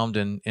that's filmed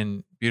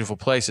in beautiful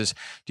places.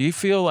 Do you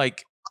feel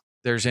like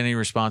there's any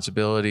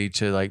responsibility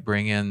to like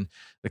bring in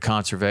the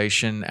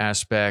conservation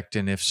aspect?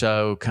 And if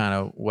so, kind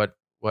of what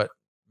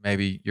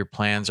maybe your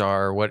plans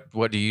are?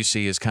 What do you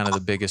see as kind of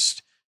the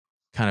biggest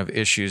kind of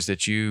issues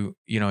that in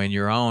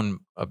your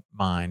own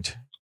mind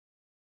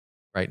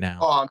right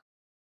now?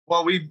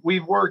 Well,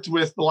 we've worked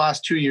with the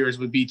last 2 years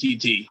with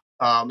BTT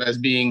as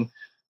being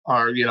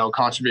our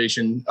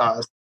conservation,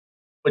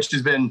 which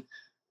has been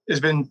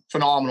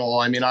phenomenal.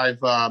 I mean, I've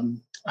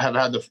have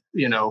had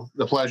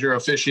the pleasure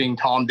of fishing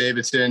Tom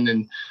Davidson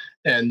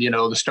and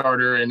the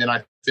starter, and then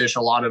I fish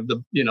a lot of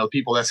the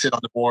people that sit on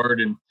the board,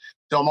 and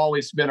so I'm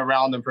always been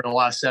around them for the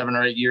last 7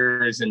 or 8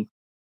 years, and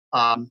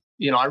I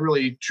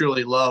really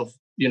truly love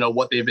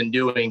what they've been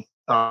doing.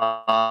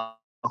 My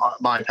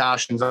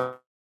passions have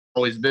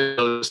always been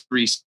those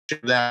three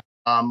that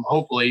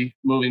hopefully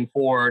moving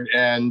forward,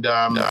 and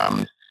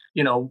kind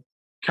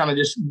of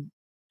just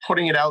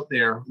putting it out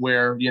there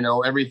where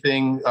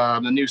everything,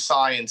 the new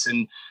science,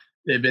 and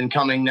they've been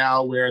coming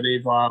now where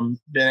they've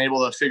been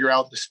able to figure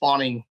out the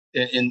spawning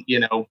in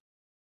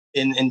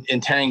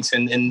tanks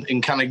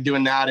and kind of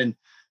doing that, and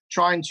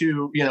trying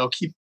to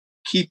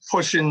keep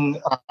pushing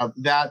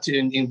that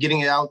and getting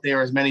it out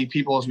there as many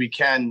people as we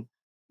can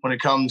when it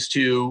comes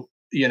to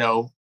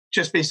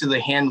just basically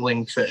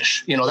handling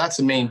fish. That's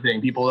the main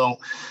thing.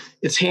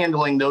 It's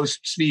handling those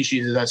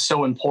species that's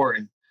so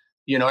important.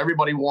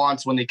 Everybody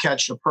wants, when they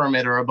catch a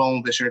permit or a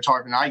bonefish or a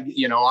tarpon,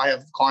 I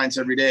have clients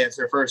every day. It's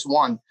their first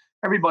one.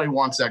 Everybody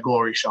wants that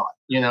glory shot,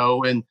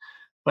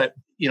 but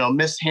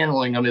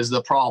mishandling them is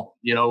the problem.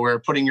 Where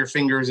putting your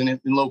fingers in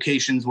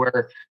locations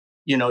where,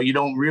 you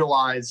don't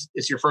realize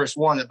it's your first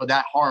one, but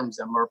that harms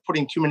them, or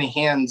putting too many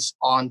hands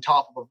on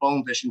top of a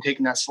bonefish and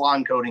taking that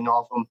slime coating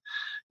off them,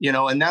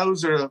 and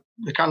those are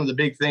the kind of the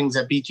big things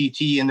that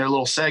BTT and their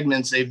little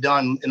segments they've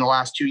done in the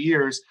last 2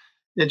 years.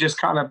 That just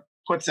kind of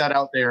puts that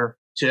out there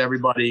to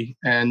everybody.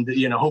 And,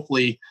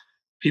 hopefully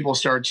people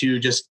start to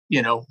just,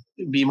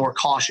 be more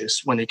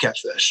cautious when they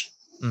catch fish.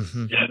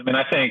 Mm-hmm. Yeah, I mean,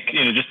 I think,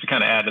 just to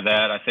kind of add to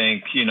that, I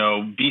think,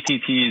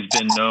 BTT has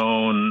been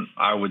known,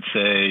 I would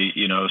say,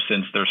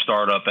 since their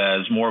startup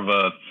as more of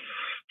a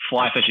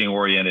fly fishing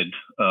oriented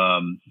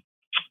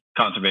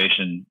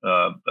conservation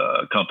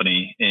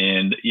company.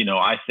 And,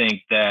 I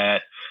think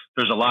that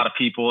there's a lot of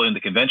people in the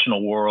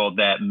conventional world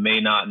that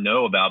may not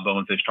know about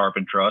bonefish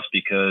tarpon trust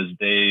because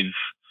they've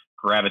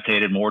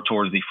gravitated more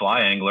towards the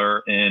fly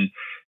angler. And,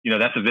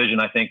 that's a vision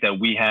I think that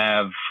we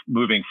have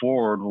moving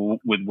forward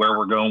with where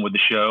we're going with the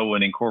show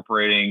and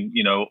incorporating,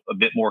 a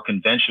bit more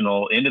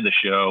conventional into the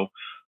show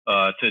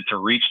to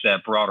reach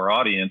that broader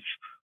audience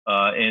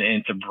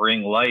and to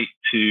bring light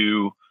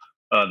to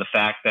the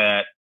fact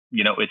that,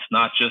 it's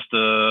not just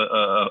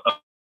a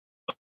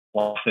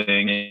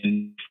thing,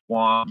 and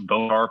want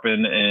bone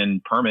tarpon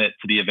and permit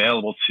to be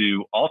available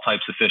to all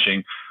types of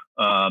fishing,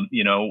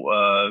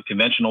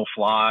 conventional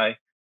fly,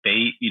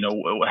 bait,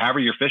 however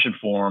you're fishing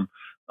for them.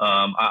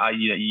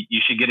 You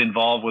should get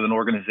involved with an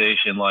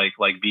organization like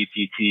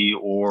BTT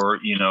or,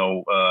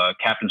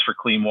 Captains for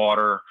Clean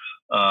Water,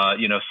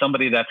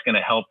 somebody that's going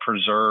to help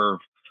preserve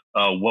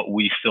what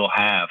we still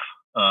have.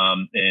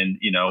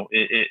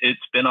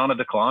 It's been on a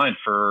decline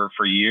for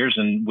years.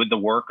 And with the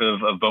work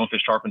of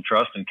Bonefish Tarpon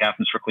Trust and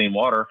Captains for Clean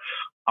Water,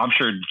 I'm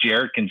sure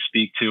Jared can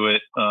speak to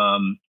it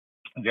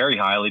very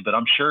highly, but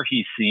I'm sure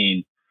he's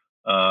seen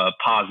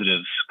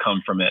positives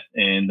come from it,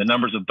 and the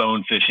numbers of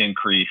bonefish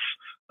increase.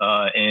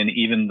 And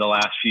even the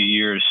last few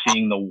years,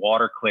 seeing the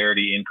water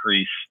clarity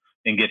increase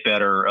and get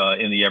better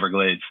in the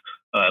Everglades,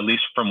 at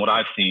least from what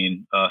I've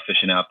seen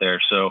fishing out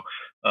there. So,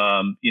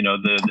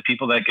 the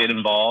people that get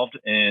involved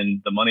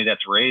and the money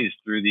that's raised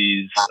through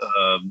these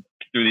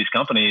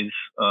companies,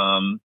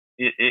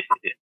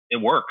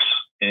 it works.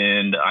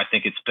 And I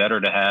think it's better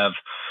to have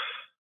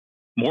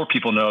more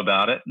people know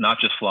about it, not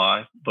just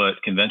fly,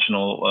 but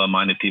conventional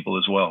minded people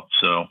as well.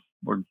 So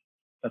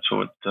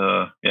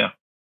yeah.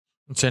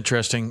 It's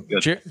interesting.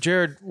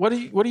 Jared, what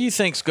do you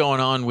think's going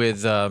on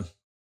with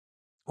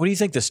what do you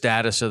think the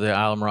status of the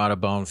Islamorada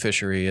bone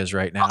fishery is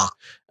right now?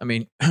 I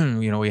mean,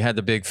 we had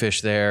the big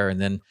fish there, and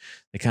then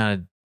they kind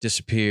of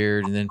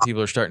disappeared, and then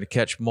people are starting to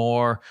catch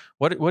more.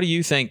 What do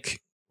you think?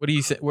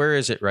 Where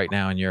is it right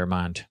now in your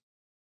mind?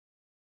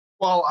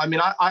 Well, I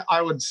mean,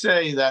 I would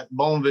say that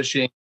bone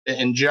fishing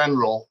in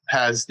general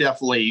has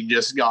definitely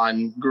just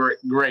gone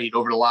great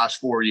over the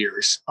last 4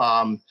 years.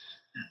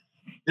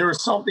 There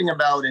was something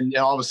about, and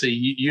obviously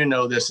you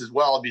know this as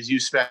well because you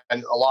spent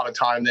a lot of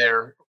time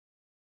there.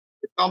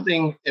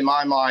 Something in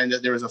my mind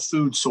that there was a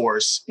food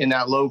source in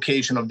that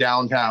location of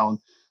downtown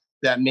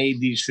that made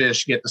these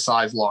fish get the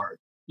size large.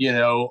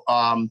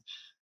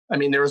 I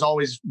mean, there was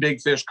always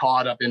big fish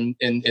caught up in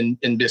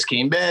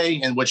Biscayne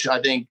Bay, and which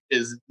I think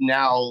is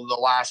now the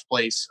last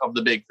place of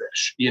the big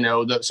fish.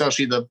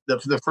 Especially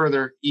the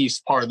further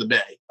east part of the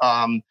bay,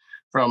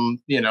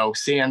 from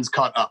Sands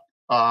cut up.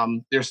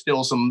 There's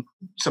still some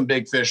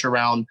big fish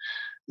around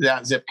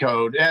that zip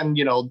code, and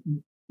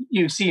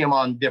you see them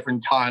on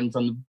different times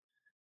on the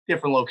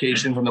different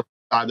locations on the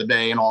side of the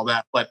bay and all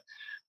that. But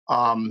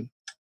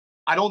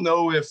I don't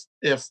know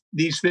if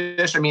these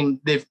fish, I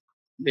mean, they've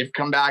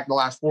come back the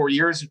last 4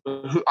 years.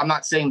 I'm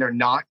not saying they're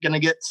not going to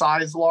get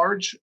size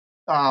large,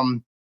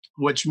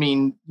 which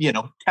mean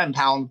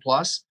 10-pound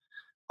plus.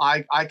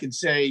 I could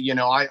say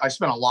I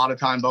spent a lot of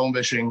time bone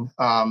fishing,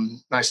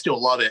 and I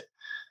still love it.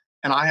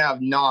 And I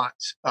have not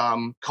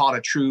caught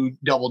a true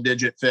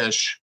double-digit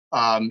fish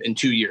in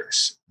 2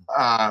 years.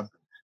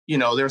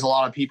 There's a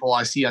lot of people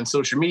I see on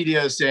social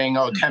media saying,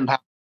 "Oh, 10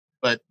 pounds,"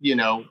 but in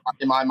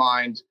my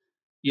mind,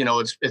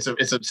 it's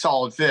a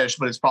solid fish,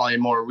 but it's probably a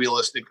more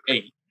realistic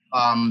 8.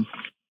 A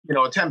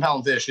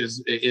 10-pound fish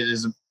is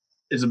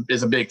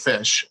a big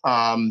fish.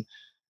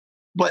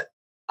 But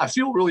I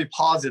feel really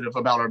positive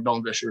about our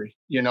bone fishery.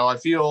 I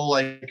feel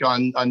like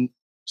on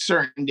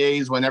certain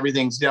days when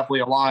everything's definitely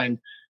aligned.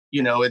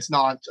 It's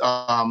not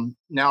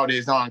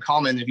nowadays not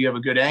uncommon if you have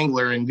a good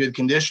angler in good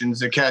conditions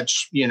to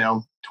catch,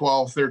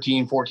 12,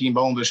 13, 14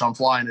 bonefish on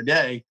fly in a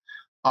day.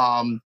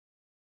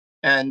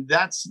 And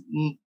that's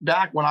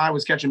back when I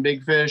was catching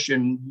big fish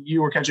and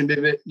you were catching big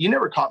fish. You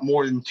never caught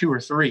more than 2 or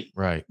 3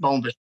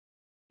 bonefish.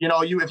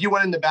 If you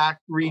went in the back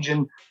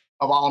region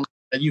of Islamorada,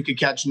 you could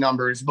catch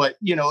numbers, but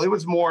it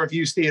was more if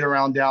you stayed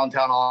around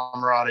downtown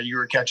Islamorada, you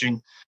were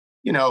catching,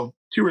 2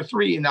 or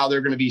 3, and now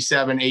they're going to be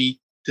 7, 8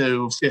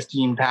 to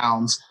 15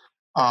 pounds.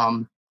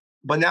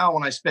 But now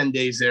when I spend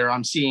days there,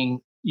 I'm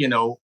seeing, you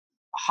know,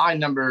 high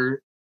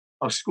number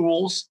of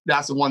schools.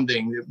 That's the one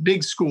thing,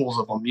 big schools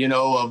of them, you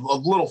know,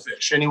 of little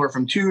fish, anywhere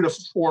from 2 to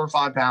 4 or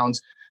 5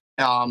 pounds.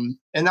 And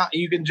that,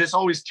 you can just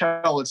always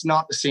tell it's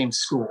not the same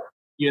school.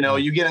 You know,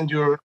 you get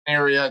into an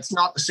area, it's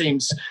not the same.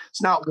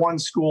 It's not one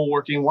school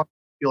working one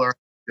particular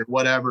or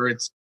whatever.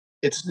 It's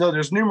no,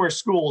 there's numerous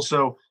schools.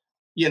 So,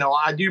 you know,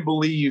 I do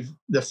believe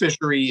the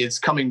fishery is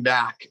coming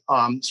back,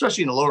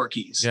 especially in the lower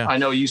keys. Yeah. I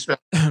know you spent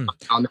on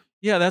that.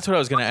 Yeah, that's what I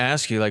was going to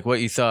ask you, like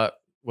what you thought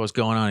was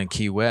going on in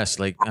Key West.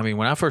 Like, I mean,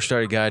 when I first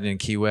started guiding in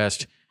Key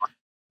West,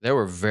 there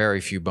were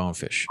very few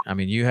bonefish. I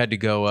mean, you had to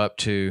go up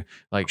to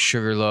like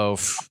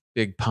Sugarloaf,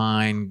 Big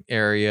Pine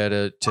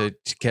area to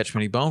catch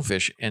many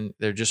bonefish, and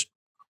they're just,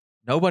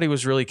 nobody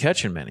was really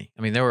catching many.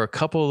 I mean, there were a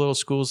couple of little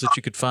schools that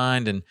you could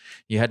find, and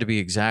you had to be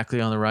exactly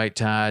on the right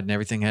tide, and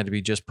everything had to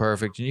be just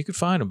perfect, and you could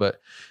find them, but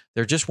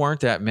there just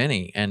weren't that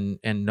many, and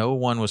no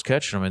one was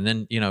catching them. And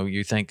then, you know,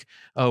 you think,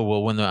 oh,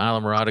 well, when the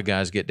Islamorada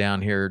guys get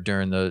down here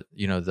during the,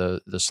 you know,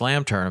 the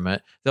slam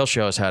tournament, they'll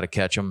show us how to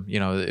catch them, you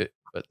know,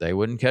 but they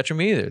wouldn't catch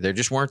them either. They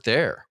just weren't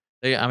there.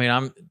 I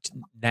mean,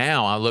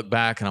 now I look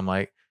back and I'm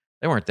like,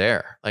 they weren't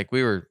there. Like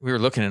we were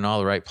looking in all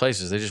the right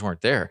places. They just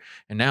weren't there.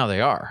 And now they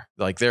are.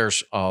 Like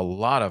there's a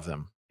lot of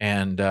them.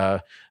 And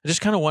I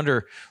just kind of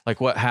wonder like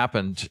what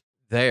happened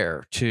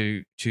there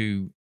to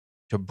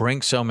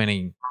bring so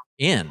many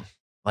in.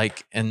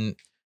 Like, and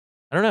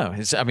I don't know.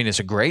 It's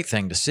a great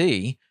thing to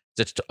see.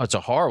 It's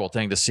a horrible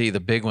thing to see the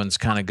big ones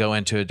kind of go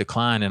into a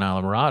decline in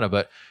Islamorada,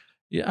 but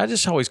yeah, I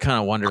just always kind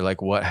of wonder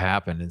like what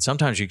happened. And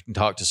sometimes you can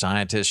talk to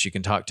scientists, you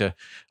can talk to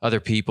other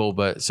people,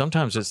 but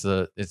sometimes it's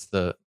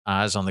the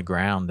eyes on the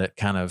ground that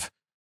kind of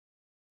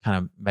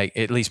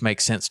make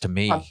sense to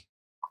me.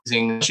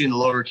 Especially in the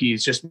lower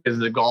keys, just because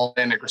the Gulf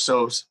and Atlantic are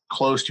so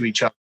close to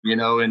each other, you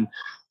know, and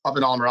up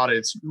in Islamorada,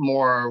 it's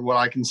more what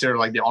I consider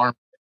like the arm.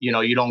 You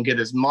know, you don't get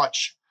as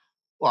much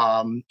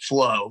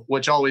flow,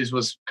 which always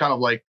was kind of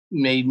like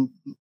made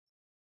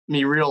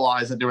me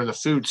realize that there was a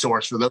food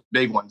source for those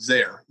big ones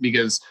there,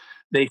 because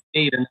they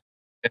stayed in,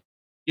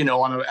 you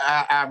know, on an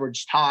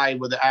average tide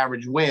with the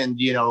average wind,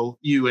 you know,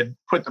 you would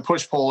put the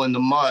push pole in the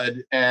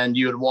mud and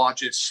you would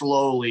watch it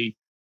slowly,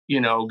 you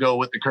know, go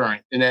with the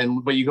current. And then,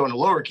 but you go in the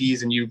lower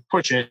keys and you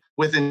push it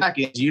within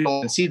seconds, you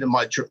don't see the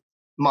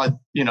mud,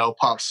 you know,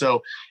 puffs.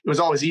 So it was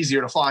always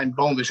easier to find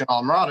bonefish in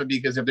Islamorada,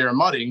 because if they were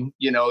mudding,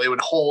 you know, they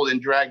would hold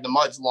and drag the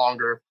muds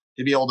longer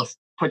to be able to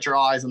put your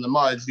eyes on the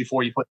muds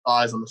before you put the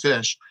eyes on the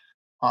fish.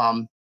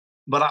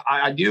 But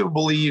I do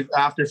believe,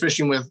 after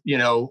fishing with, you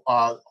know,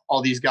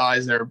 all these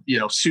guys that are, you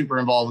know, super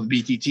involved with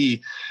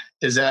BTT,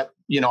 is that,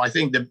 you know, I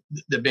think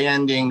the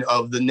banding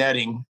of the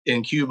netting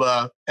in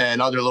Cuba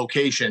and other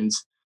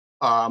locations,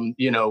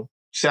 you know,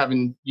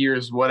 7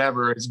 years,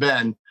 whatever it's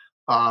been,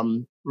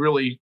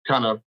 really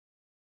kind of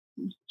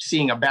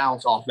seeing a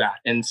bounce off that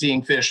and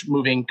seeing fish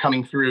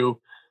coming through,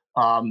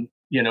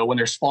 you know, when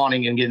they're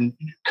spawning and getting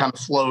kind of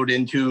flowed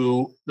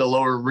into the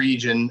lower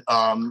region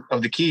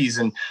of the keys.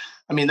 And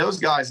I mean, those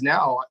guys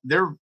now,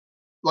 they're,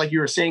 like you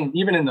were saying,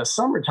 even in the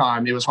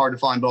summertime, it was hard to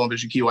find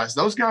bonefish in Key West.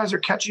 Those guys are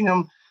catching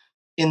them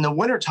in the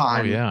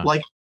wintertime,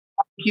 like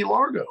Key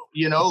Largo,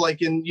 you know,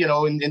 like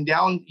and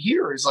down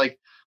here is like,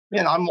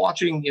 man, I'm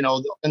watching, you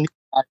know, and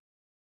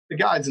the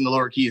guides in the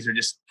lower keys are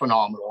just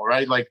phenomenal,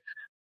 right? Like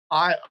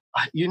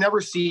you never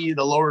see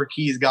the lower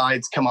keys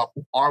guides come up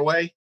our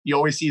way. You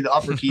always see the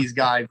upper keys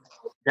guide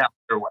down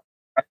their way.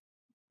 Right?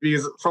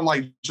 Because from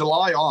like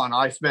July on,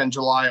 I spend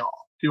July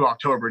through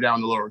October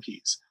down the lower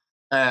keys,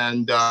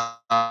 and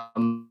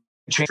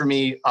change for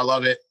me. I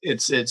love it.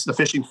 It's the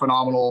fishing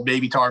phenomenal,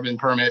 baby tarpon,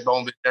 permit,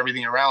 bonefish,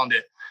 everything around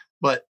it.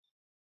 But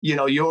you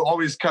know, you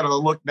always kind of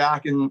look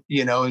back and,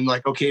 you know, and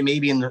like, okay,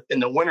 maybe in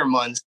the winter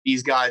months,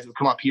 these guys would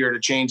come up here to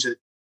change it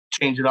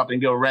up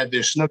and go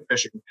redfish, snook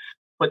fishing.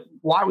 But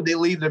why would they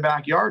leave their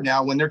backyard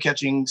now when they're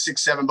catching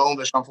 6-7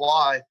 bonefish on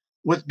fly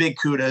with big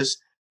kudas?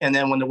 And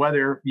then when the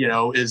weather, you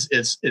know,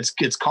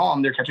 gets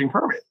calm, they're catching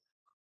permit.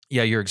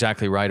 Yeah, you're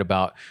exactly right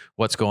about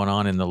what's going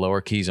on in the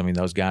lower keys. I mean,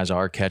 those guys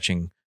are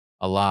catching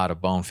a lot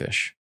of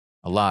bonefish,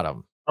 a lot of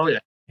them. Oh yeah.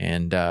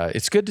 And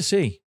it's good to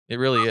see. It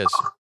really is.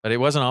 But it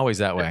wasn't always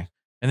that way.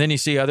 And then you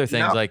see other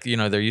things like, you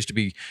know, there used to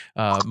be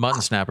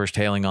mutton snappers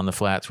tailing on the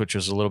flats, which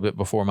was a little bit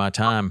before my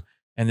time.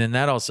 And then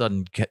that all of a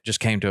sudden just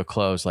came to a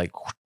close, like,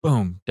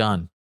 boom,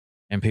 done.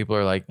 And people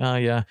are like, oh,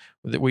 yeah,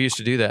 we used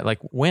to do that. Like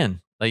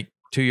when? Like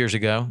 2 years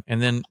ago.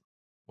 And then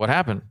what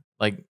happened?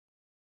 Like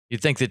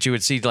you'd think that you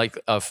would see like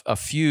a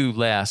few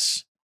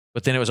less,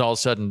 but then it was all of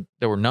a sudden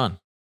there were none.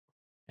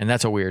 And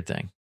that's a weird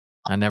thing.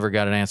 I never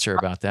got an answer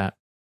about that.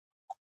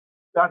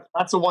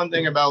 That's the one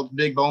thing about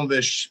big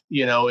bonefish,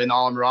 you know, in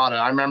Islamorada.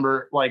 I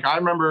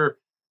remember,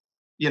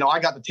 you know,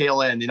 I got the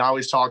tail end, and I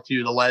always talk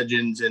to the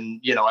legends, and,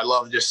 you know, I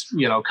love just,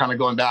 you know, kind of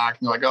going back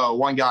and like, oh,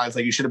 one guy's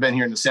like, you should have been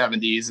here in the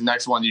 70s. The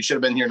next one, you should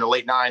have been here in the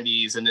late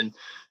 90s. And then,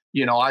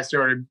 you know, I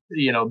started,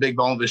 you know, big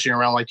bone fishing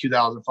around like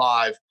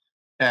 2005.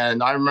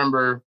 And I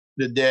remember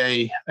the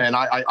day, and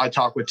I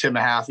talked with Tim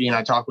Mahaffey, and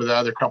I talked with the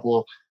other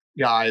couple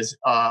guys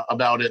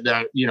about it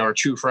that, are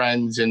true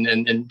friends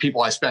and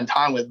people I spend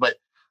time with. But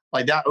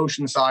like that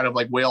ocean side of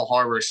like Whale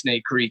Harbor,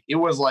 Snake Creek, it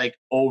was like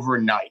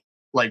overnight.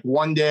 Like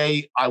one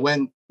day I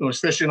was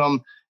fishing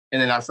them,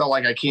 and then I felt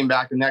like I came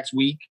back the next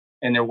week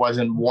and there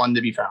wasn't one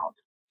to be found.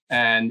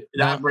 And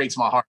that breaks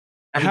my heart.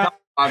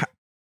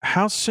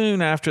 How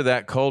soon after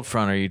that cold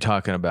front are you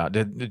talking about?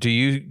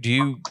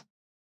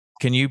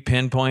 Can you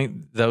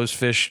pinpoint those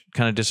fish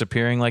kind of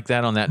disappearing like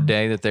that on that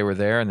day that they were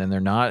there and then they're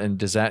not?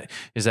 And is that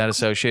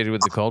associated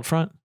with the cold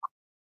front?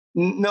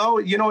 No,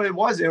 it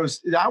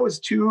was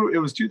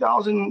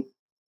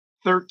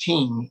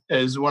 2013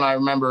 is when I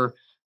remember,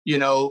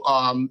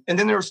 and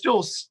then there were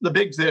still the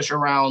big fish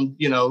around,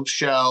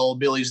 Shell,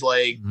 Billy's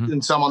Lake,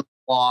 and some on the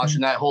Wash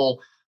and that whole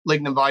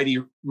Lake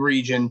Navite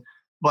region.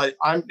 But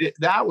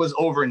that was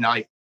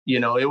overnight.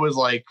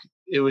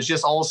 It was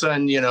just all of a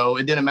sudden,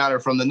 it didn't matter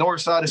from the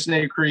north side of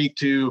Snake Creek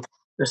to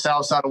the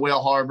south side of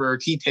Whale Harbor,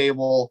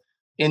 T-Table,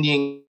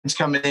 Indians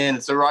coming in.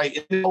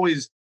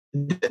 It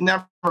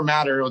never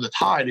mattered the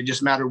tide. It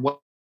just mattered what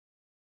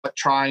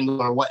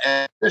triangle or what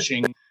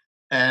fishing.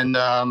 And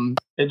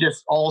it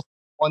just all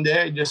one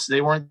day,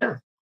 they weren't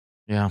there.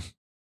 Yeah.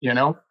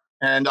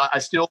 And I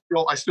still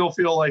feel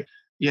like,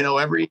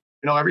 every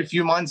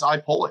few months I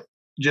pull it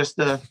just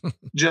to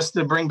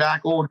bring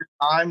back old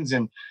times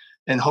and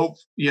hope,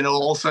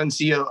 all of a sudden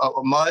see a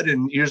mud.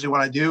 And usually when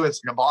I do, it's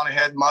like a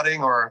bonnethead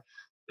mudding or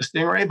a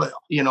stingray. But,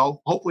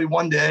 hopefully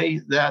one day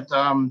that,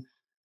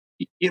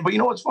 but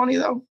what's funny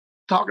though,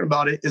 talking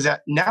about it is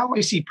that now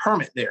I see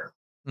permit there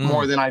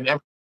more than I've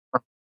ever.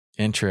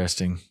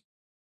 Interesting.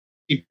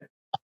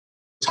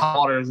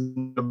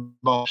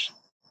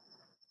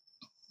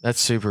 That's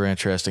super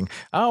interesting.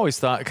 I always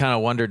kind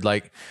of wondered,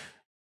 like,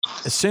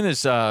 as soon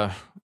as,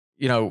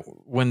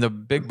 when the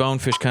big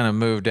bonefish kind of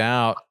moved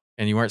out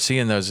and you weren't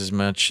seeing those as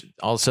much,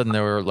 all of a sudden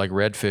there were like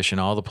redfish in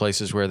all the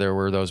places where there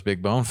were those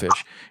big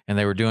bonefish, and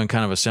they were doing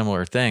kind of a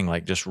similar thing,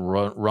 like just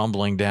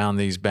rumbling down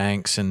these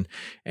banks. And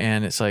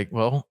it's like,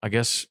 well, I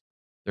guess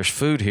there's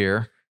food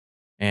here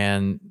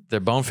and the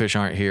bonefish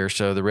aren't here.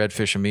 So the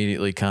redfish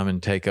immediately come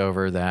and take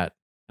over that.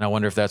 And I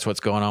wonder if that's what's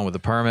going on with the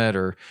permit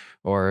or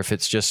if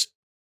it's just,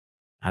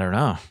 I don't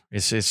know.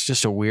 It's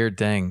just a weird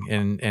thing.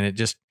 And it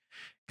just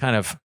kind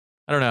of,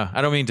 I don't know.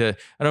 I don't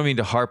mean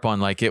to harp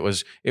on like it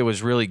was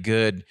really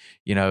good,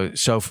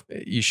 so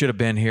you should have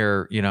been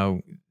here,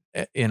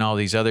 in all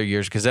these other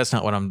years, because that's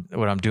not what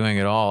I'm doing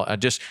at all.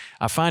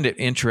 I find it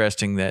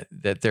interesting that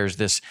there's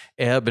this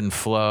ebb and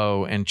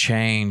flow and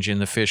change in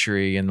the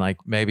fishery, and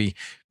like maybe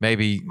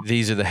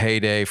these are the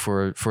heyday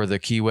for the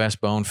Key West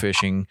bone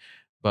fishing,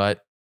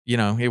 but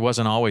it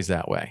wasn't always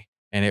that way.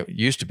 And it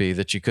used to be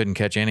that you couldn't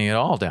catch any at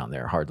all down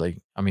there,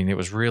 hardly. I mean, it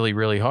was really,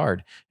 really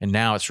hard. And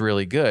now it's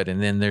really good.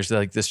 And then there's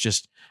like this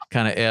just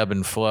kind of ebb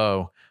and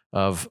flow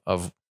of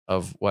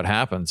what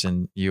happens.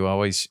 And you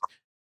always,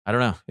 I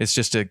don't know. It's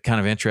just a kind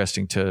of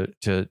interesting to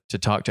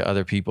talk to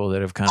other people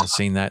that have kind of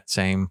seen that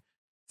same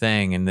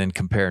thing and then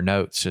compare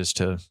notes as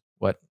to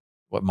what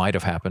might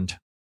have happened.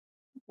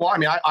 Well, I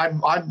mean,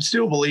 I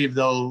still believe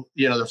though,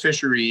 the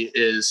fishery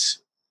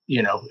is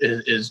great.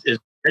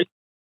 I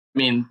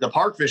mean, the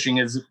park fishing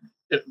is,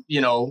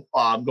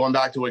 going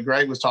back to what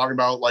Greg was talking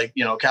about, like,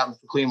 Captain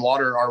for Clean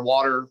Water, our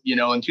water,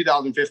 in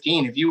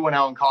 2015, if you went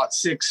out and got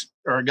 6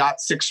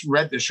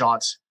 redfish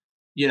shots,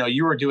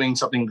 you were doing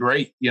something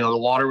great. The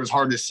water was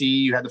hard to see.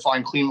 You had to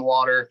find clean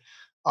water.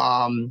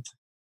 There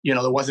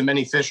wasn't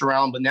many fish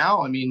around, but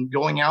now, I mean,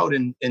 going out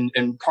and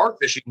park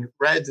fishing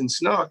reds and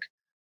snook,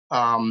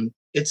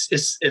 it's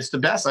the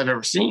best I've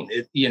ever seen.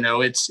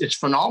 It's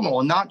phenomenal.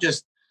 And not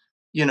just,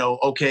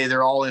 okay,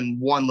 they're all in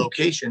one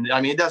location.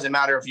 I mean, it doesn't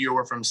matter if you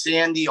were from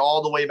Sandy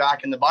all the way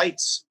back in the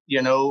Bights,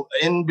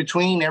 in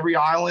between every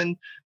island.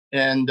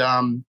 And,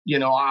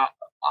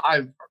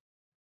 I've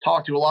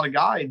talked to a lot of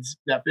guides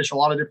that fish a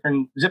lot of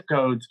different zip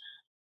codes,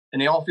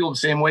 and they all feel the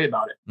same way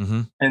about it.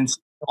 Mm-hmm. And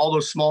all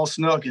those small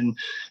snook, and,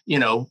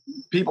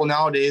 people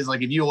nowadays,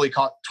 like if you only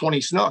caught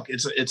 20 snook,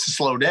 it's a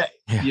slow day,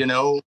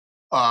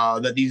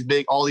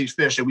 that all these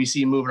fish that we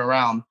see moving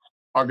around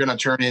are going to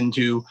turn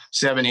into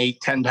 7,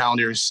 8, 10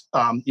 pounders,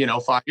 5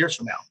 years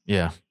from now.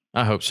 Yeah,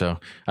 I hope so.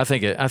 I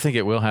think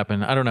it will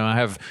happen. I don't know. I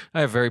have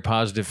very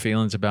positive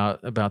feelings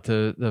about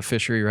the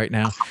fishery right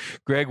now.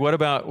 Greg, what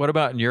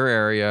about in your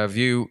area? Have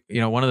you,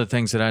 one of the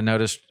things that I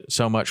noticed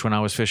so much when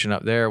I was fishing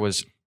up there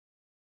was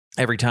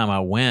every time I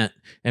went,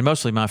 and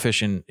mostly my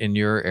fishing in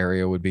your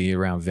area would be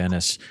around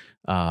Venice.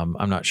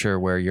 I'm not sure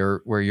where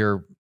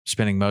you're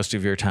spending most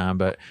of your time,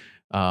 but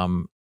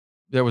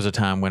there was a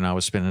time when I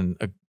was spending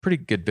a pretty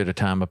good bit of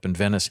time up in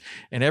Venice,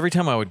 and every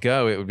time I would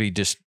go, it would be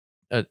just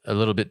a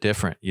little bit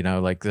different.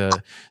 Like there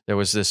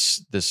was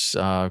this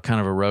kind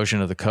of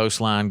erosion of the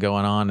coastline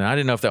going on, and I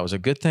didn't know if that was a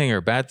good thing or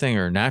a bad thing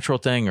or a natural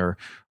thing or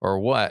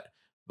what.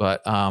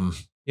 But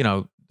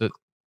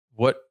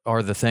what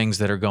are the things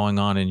that are going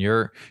on in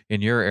your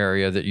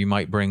area that you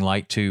might bring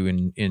light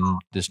to in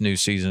this new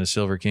season of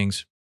Silver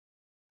Kings?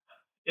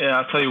 Yeah,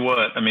 I'll tell you what.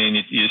 I mean,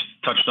 you just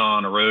touched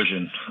on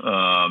erosion.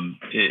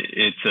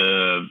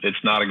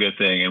 It's not a good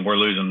thing, and we're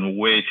losing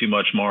way too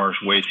much marsh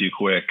way too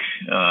quick.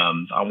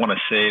 I want to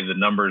say the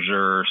numbers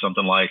are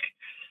something like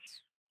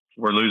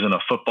we're losing a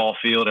football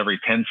field every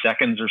 10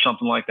 seconds or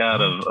something like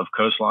that of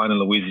coastline in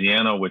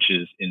Louisiana, which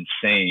is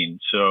insane.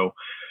 So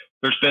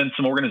there's been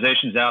some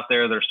organizations out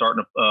there that are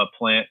starting to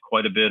plant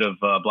quite a bit of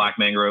black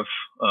mangrove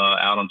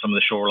out on some of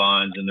the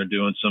shorelines, and they're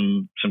doing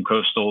some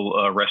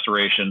coastal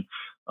restoration.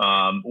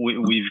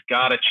 We've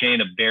got a chain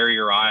of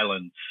barrier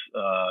islands,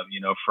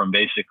 from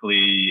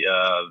basically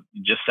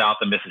just south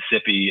of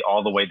Mississippi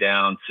all the way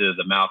down to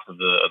the mouth of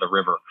the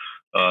river,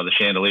 the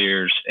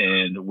Chandeliers.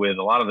 And with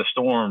a lot of the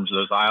storms,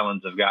 those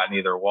islands have gotten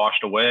either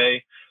washed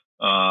away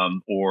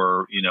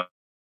or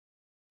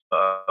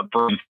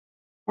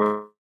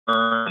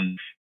burned.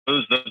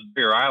 Those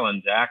barrier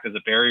islands act as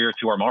a barrier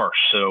to our marsh.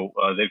 So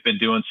they've been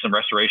doing some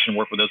restoration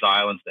work with those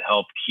islands to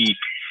help keep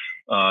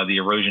the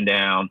erosion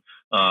down.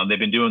 They've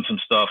been doing some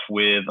stuff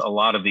with a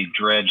lot of the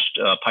dredged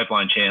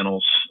pipeline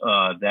channels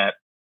that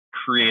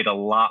create a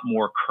lot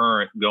more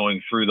current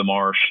going through the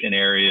marsh in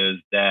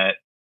areas that,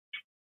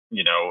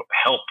 don't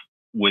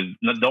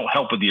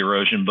help with the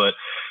erosion, but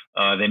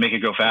they make it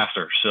go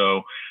faster.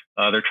 So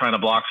they're trying to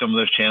block some of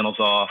those channels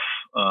off,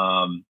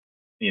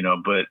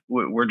 but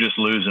we're just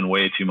losing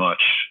way too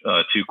much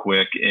too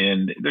quick.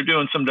 And they're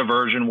doing some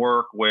diversion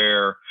work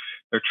where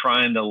they're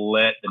trying to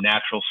let the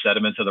natural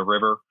sediments of the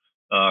river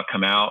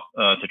come out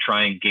to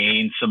try and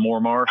gain some more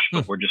marsh,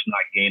 but we're just not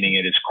gaining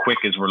it as quick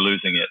as we're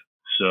losing it.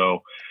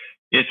 So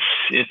it's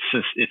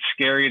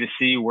scary to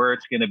see where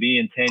it's going to be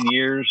in 10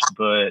 years,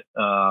 but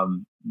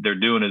they're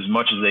doing as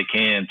much as they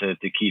can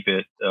to keep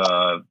it,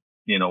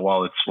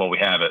 while we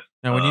have it.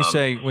 Now, when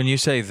you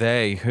say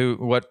they,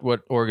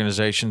 what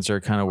organizations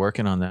are kind of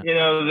working on that?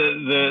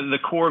 The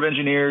Corps of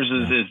Engineers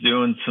is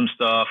doing some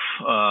stuff.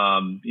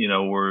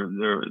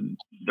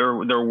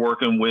 They're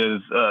working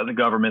with the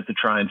government to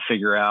try and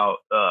figure out,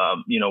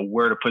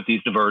 where to put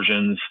these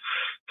diversions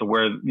to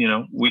where,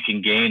 we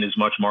can gain as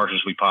much marsh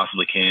as we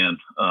possibly can.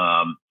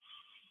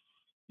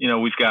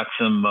 We've got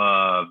some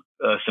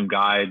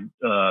guide,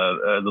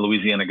 the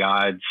Louisiana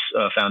Guides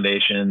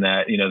Foundation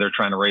that, they're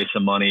trying to raise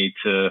some money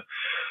to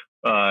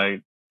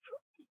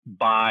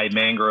buy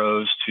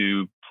mangroves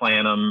to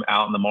plant them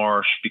out in the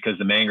marsh, because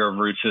the mangrove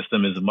root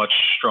system is a much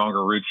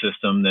stronger root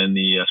system than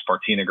the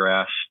Spartina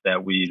grass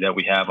that we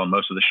have on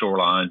most of the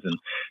shorelines. And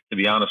to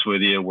be honest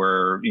with you,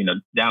 we're,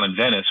 down in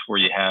Venice where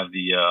you have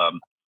the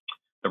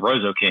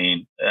roseau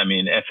cane. I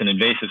mean, it's an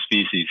invasive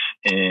species,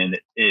 and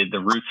the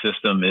root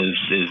system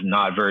is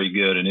not very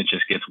good, and it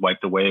just gets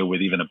wiped away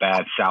with even a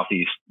bad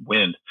southeast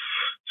wind.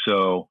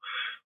 So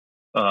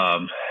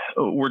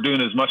we're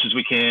doing as much as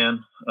we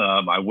can.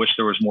 I wish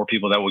there was more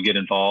people that would get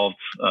involved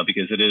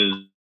because it is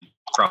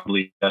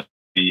probably best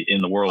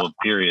in the world,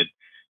 period.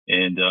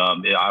 And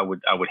I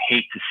would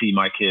hate to see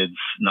my kids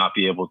not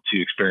be able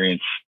to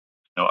experience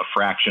a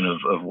fraction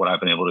of what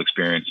I've been able to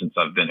experience since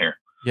I've been here.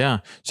 Yeah.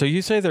 So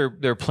you say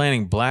they're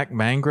planting black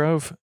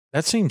mangrove.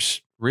 That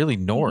seems really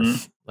north.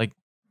 Mm-hmm. Like,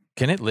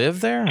 can it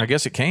live there? I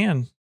guess it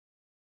can.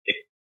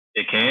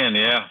 It can,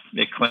 yeah.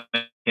 It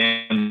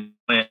can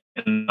plant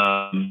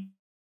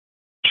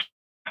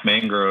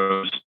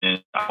mangroves,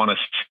 and I want to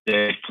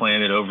say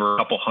planted over a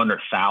couple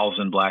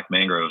 100,000 black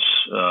mangroves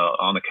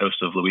on the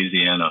coast of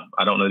Louisiana.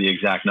 I don't know the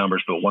exact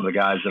numbers, but one of the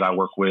guys that I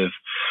work with,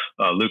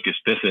 Lucas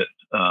Bissett,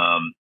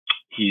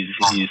 he's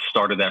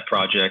started that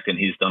project, and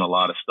he's done a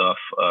lot of stuff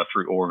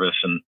through Orvis,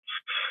 and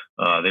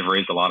they've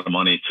raised a lot of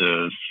money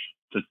to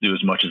do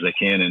as much as they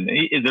can. And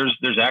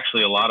there's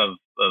actually a lot of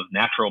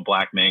natural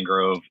black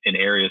mangrove in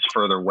areas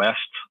further west,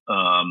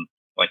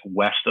 like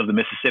west of the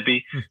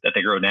Mississippi, that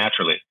they grow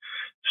naturally.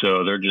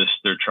 So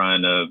they're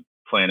trying to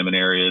plant them in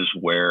areas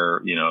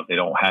where, they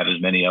don't have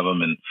as many of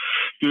them, and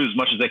do as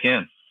much as they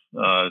can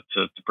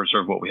to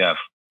preserve what we have.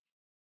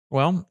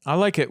 Well, I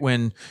like it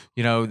when,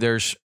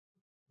 there's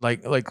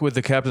like with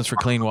the Captains for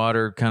Clean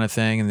Water kind of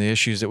thing and the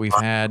issues that we've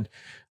had.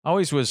 I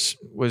always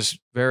was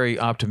very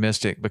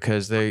optimistic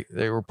because they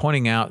were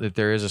pointing out that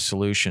there is a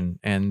solution.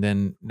 And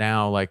then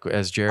now, like,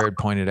 as Jared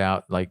pointed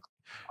out, like,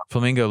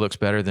 flamingo looks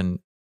better than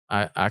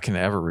I can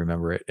ever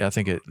remember it. I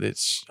think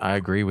I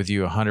agree with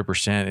you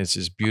 100%. It's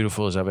as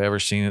beautiful as I've ever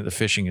seen it. The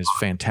fishing is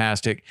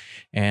fantastic.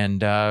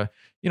 And, a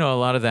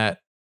lot of that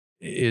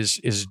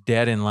is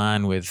dead in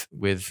line with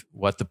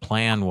what the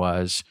plan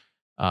was.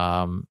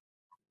 And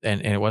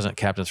it wasn't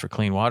Captains for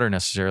Clean Water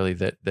necessarily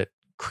that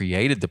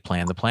created the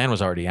plan. The plan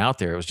was already out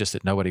there. It was just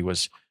that nobody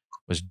was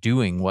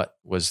doing what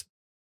was,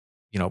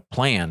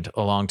 planned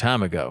a long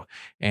time ago.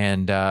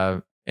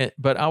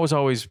 But I was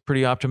always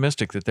pretty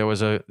optimistic that there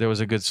was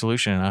a good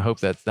solution, and I hope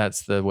that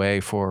that's the way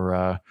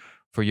for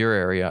your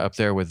area up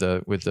there with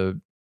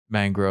the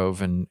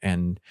mangrove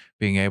and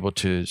being able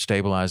to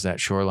stabilize that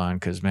shoreline.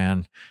 Because,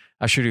 man,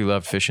 I sure do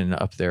love fishing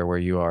up there where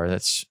you are.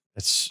 It's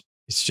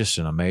just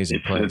an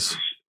amazing place.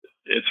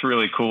 It's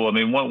really cool. I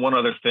mean, one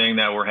other thing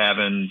that we're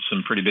having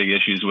some pretty big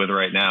issues with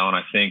right now, and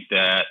I think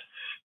that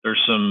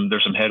there's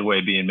some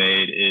headway being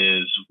made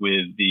is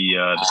with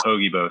the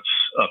pogie boats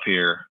up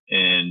here,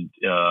 and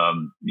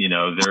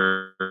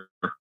they're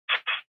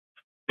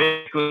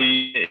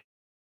basically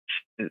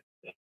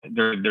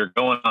they're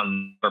going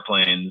on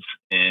airplanes,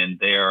 and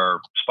they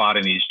are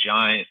spotting these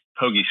giant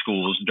pogie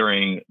schools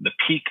during the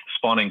peak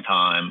spawning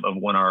time of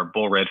when our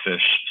bull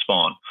redfish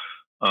spawn.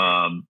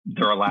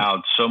 They're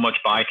allowed so much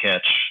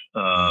bycatch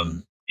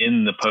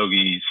in the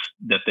pogies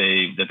that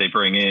they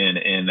bring in,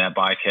 and that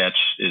bycatch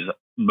is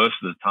most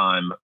of the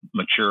time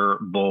mature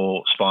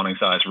bull spawning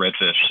size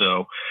redfish.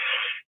 So,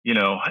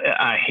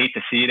 I hate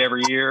to see it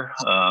every year.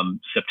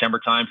 September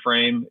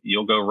timeframe,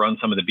 you'll go run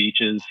some of the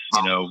beaches,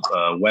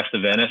 west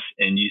of Venice,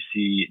 and you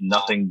see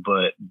nothing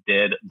but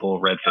dead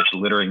bull redfish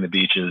littering the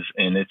beaches,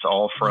 and it's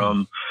all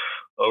from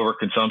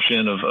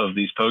overconsumption of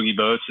these pogie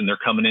boats, and they're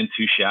coming in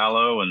too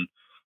shallow, and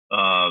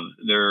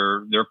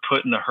they're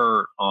putting the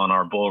hurt on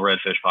our bull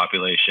redfish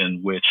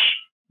population, which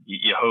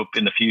you hope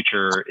in the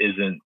future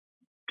isn't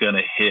going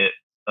to hit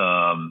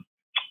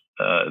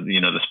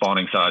the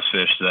spawning size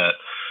fish that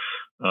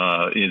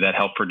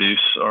help produce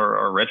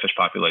our redfish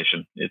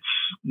population. It's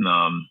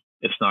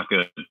not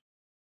good.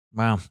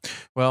 Wow.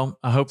 Well,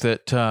 I hope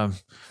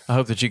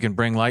that you can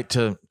bring light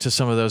to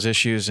some of those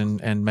issues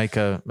and make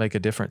a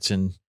difference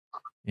in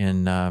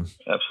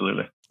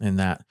absolutely in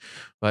that.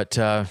 But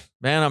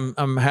man,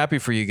 I'm happy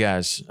for you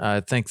guys.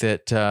 I think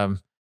that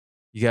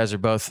you guys are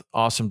both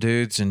awesome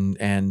dudes,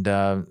 and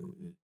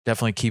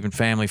definitely keeping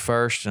family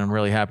first. And I'm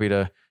really happy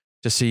to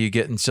see you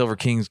getting Silver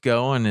Kings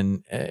going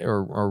and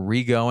or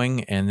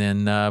re-going, and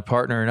then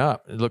partnering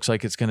up. It looks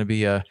like it's going to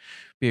be a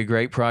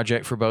great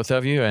project for both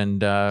of you,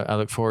 and I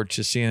look forward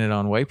to seeing it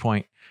on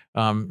Waypoint.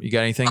 You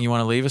got anything you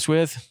want to leave us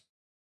with?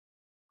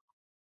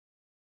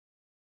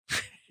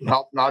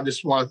 No, I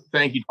just want to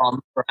thank you, Tom,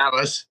 for having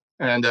us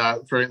and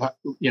for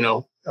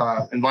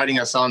inviting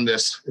us on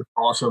this. It's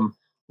awesome.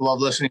 Love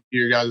listening to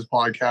your guys'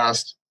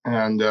 podcast,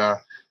 and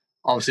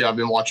obviously I've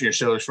been watching your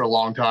shows for a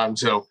long time,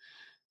 so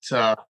it's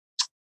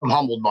I'm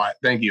humbled by it.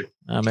 Thank you.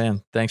 Oh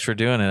man, thanks for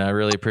doing it. I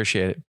really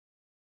appreciate it.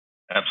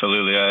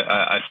 Absolutely.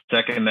 I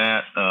second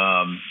that.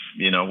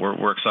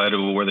 We're excited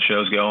with where the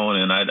show's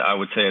going, and I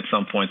would say at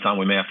some point in time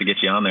we may have to get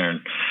you on there and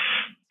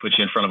put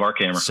you in front of our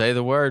camera. Say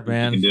the word,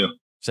 man. You can do.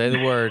 Say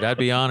the word. I'd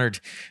be honored.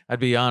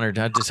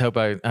 I just hope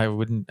I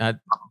wouldn't.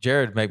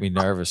 Jared would make me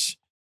nervous.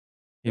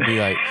 He'd be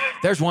like,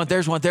 there's one.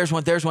 Why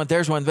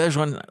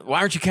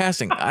aren't you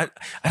casting? I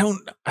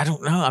don't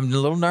know. I'm a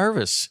little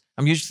nervous.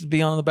 I'm used to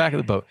being on the back of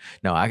the boat.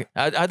 No,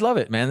 I'd love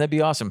it, man. That'd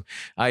be awesome.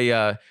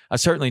 I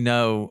certainly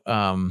know.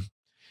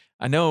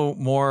 I know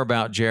more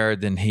about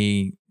Jared than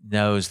he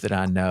knows that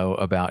I know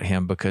about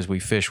him, because we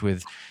fish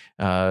with.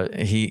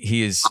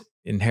 He has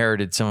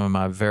inherited some of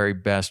my very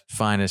best,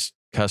 finest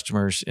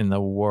customers in the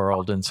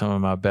world, and some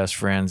of my best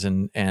friends,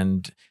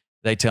 and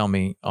they tell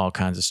me all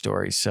kinds of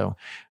stories. So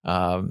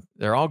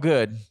they're all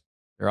good.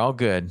 They're all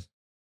good.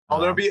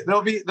 Oh, there'll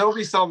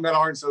be some that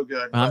aren't so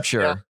good. I'm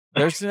sure. Yeah.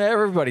 There's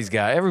everybody's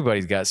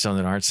got some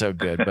that aren't so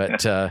good,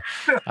 but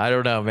I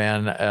don't know,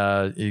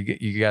 man.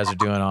 You guys are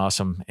doing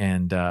awesome,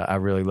 and I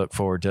really look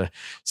forward to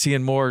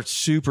seeing more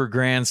super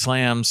grand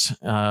slams.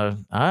 I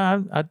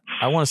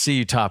want to see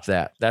you top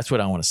that. That's what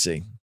I want to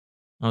see.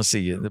 I want to see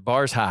you. The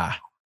bar's high.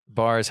 The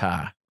bar is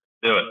high.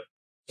 Do it.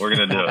 We're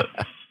gonna do it.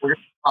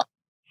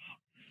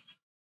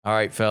 All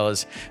right,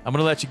 fellas. I'm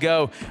gonna let you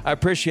go. I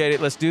appreciate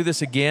it. Let's do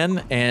this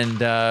again,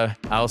 and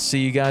I'll see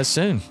you guys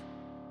soon.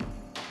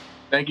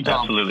 Thank you,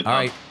 Tom. Absolutely, Tom. All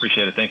right.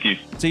 Appreciate it. Thank you.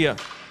 See ya.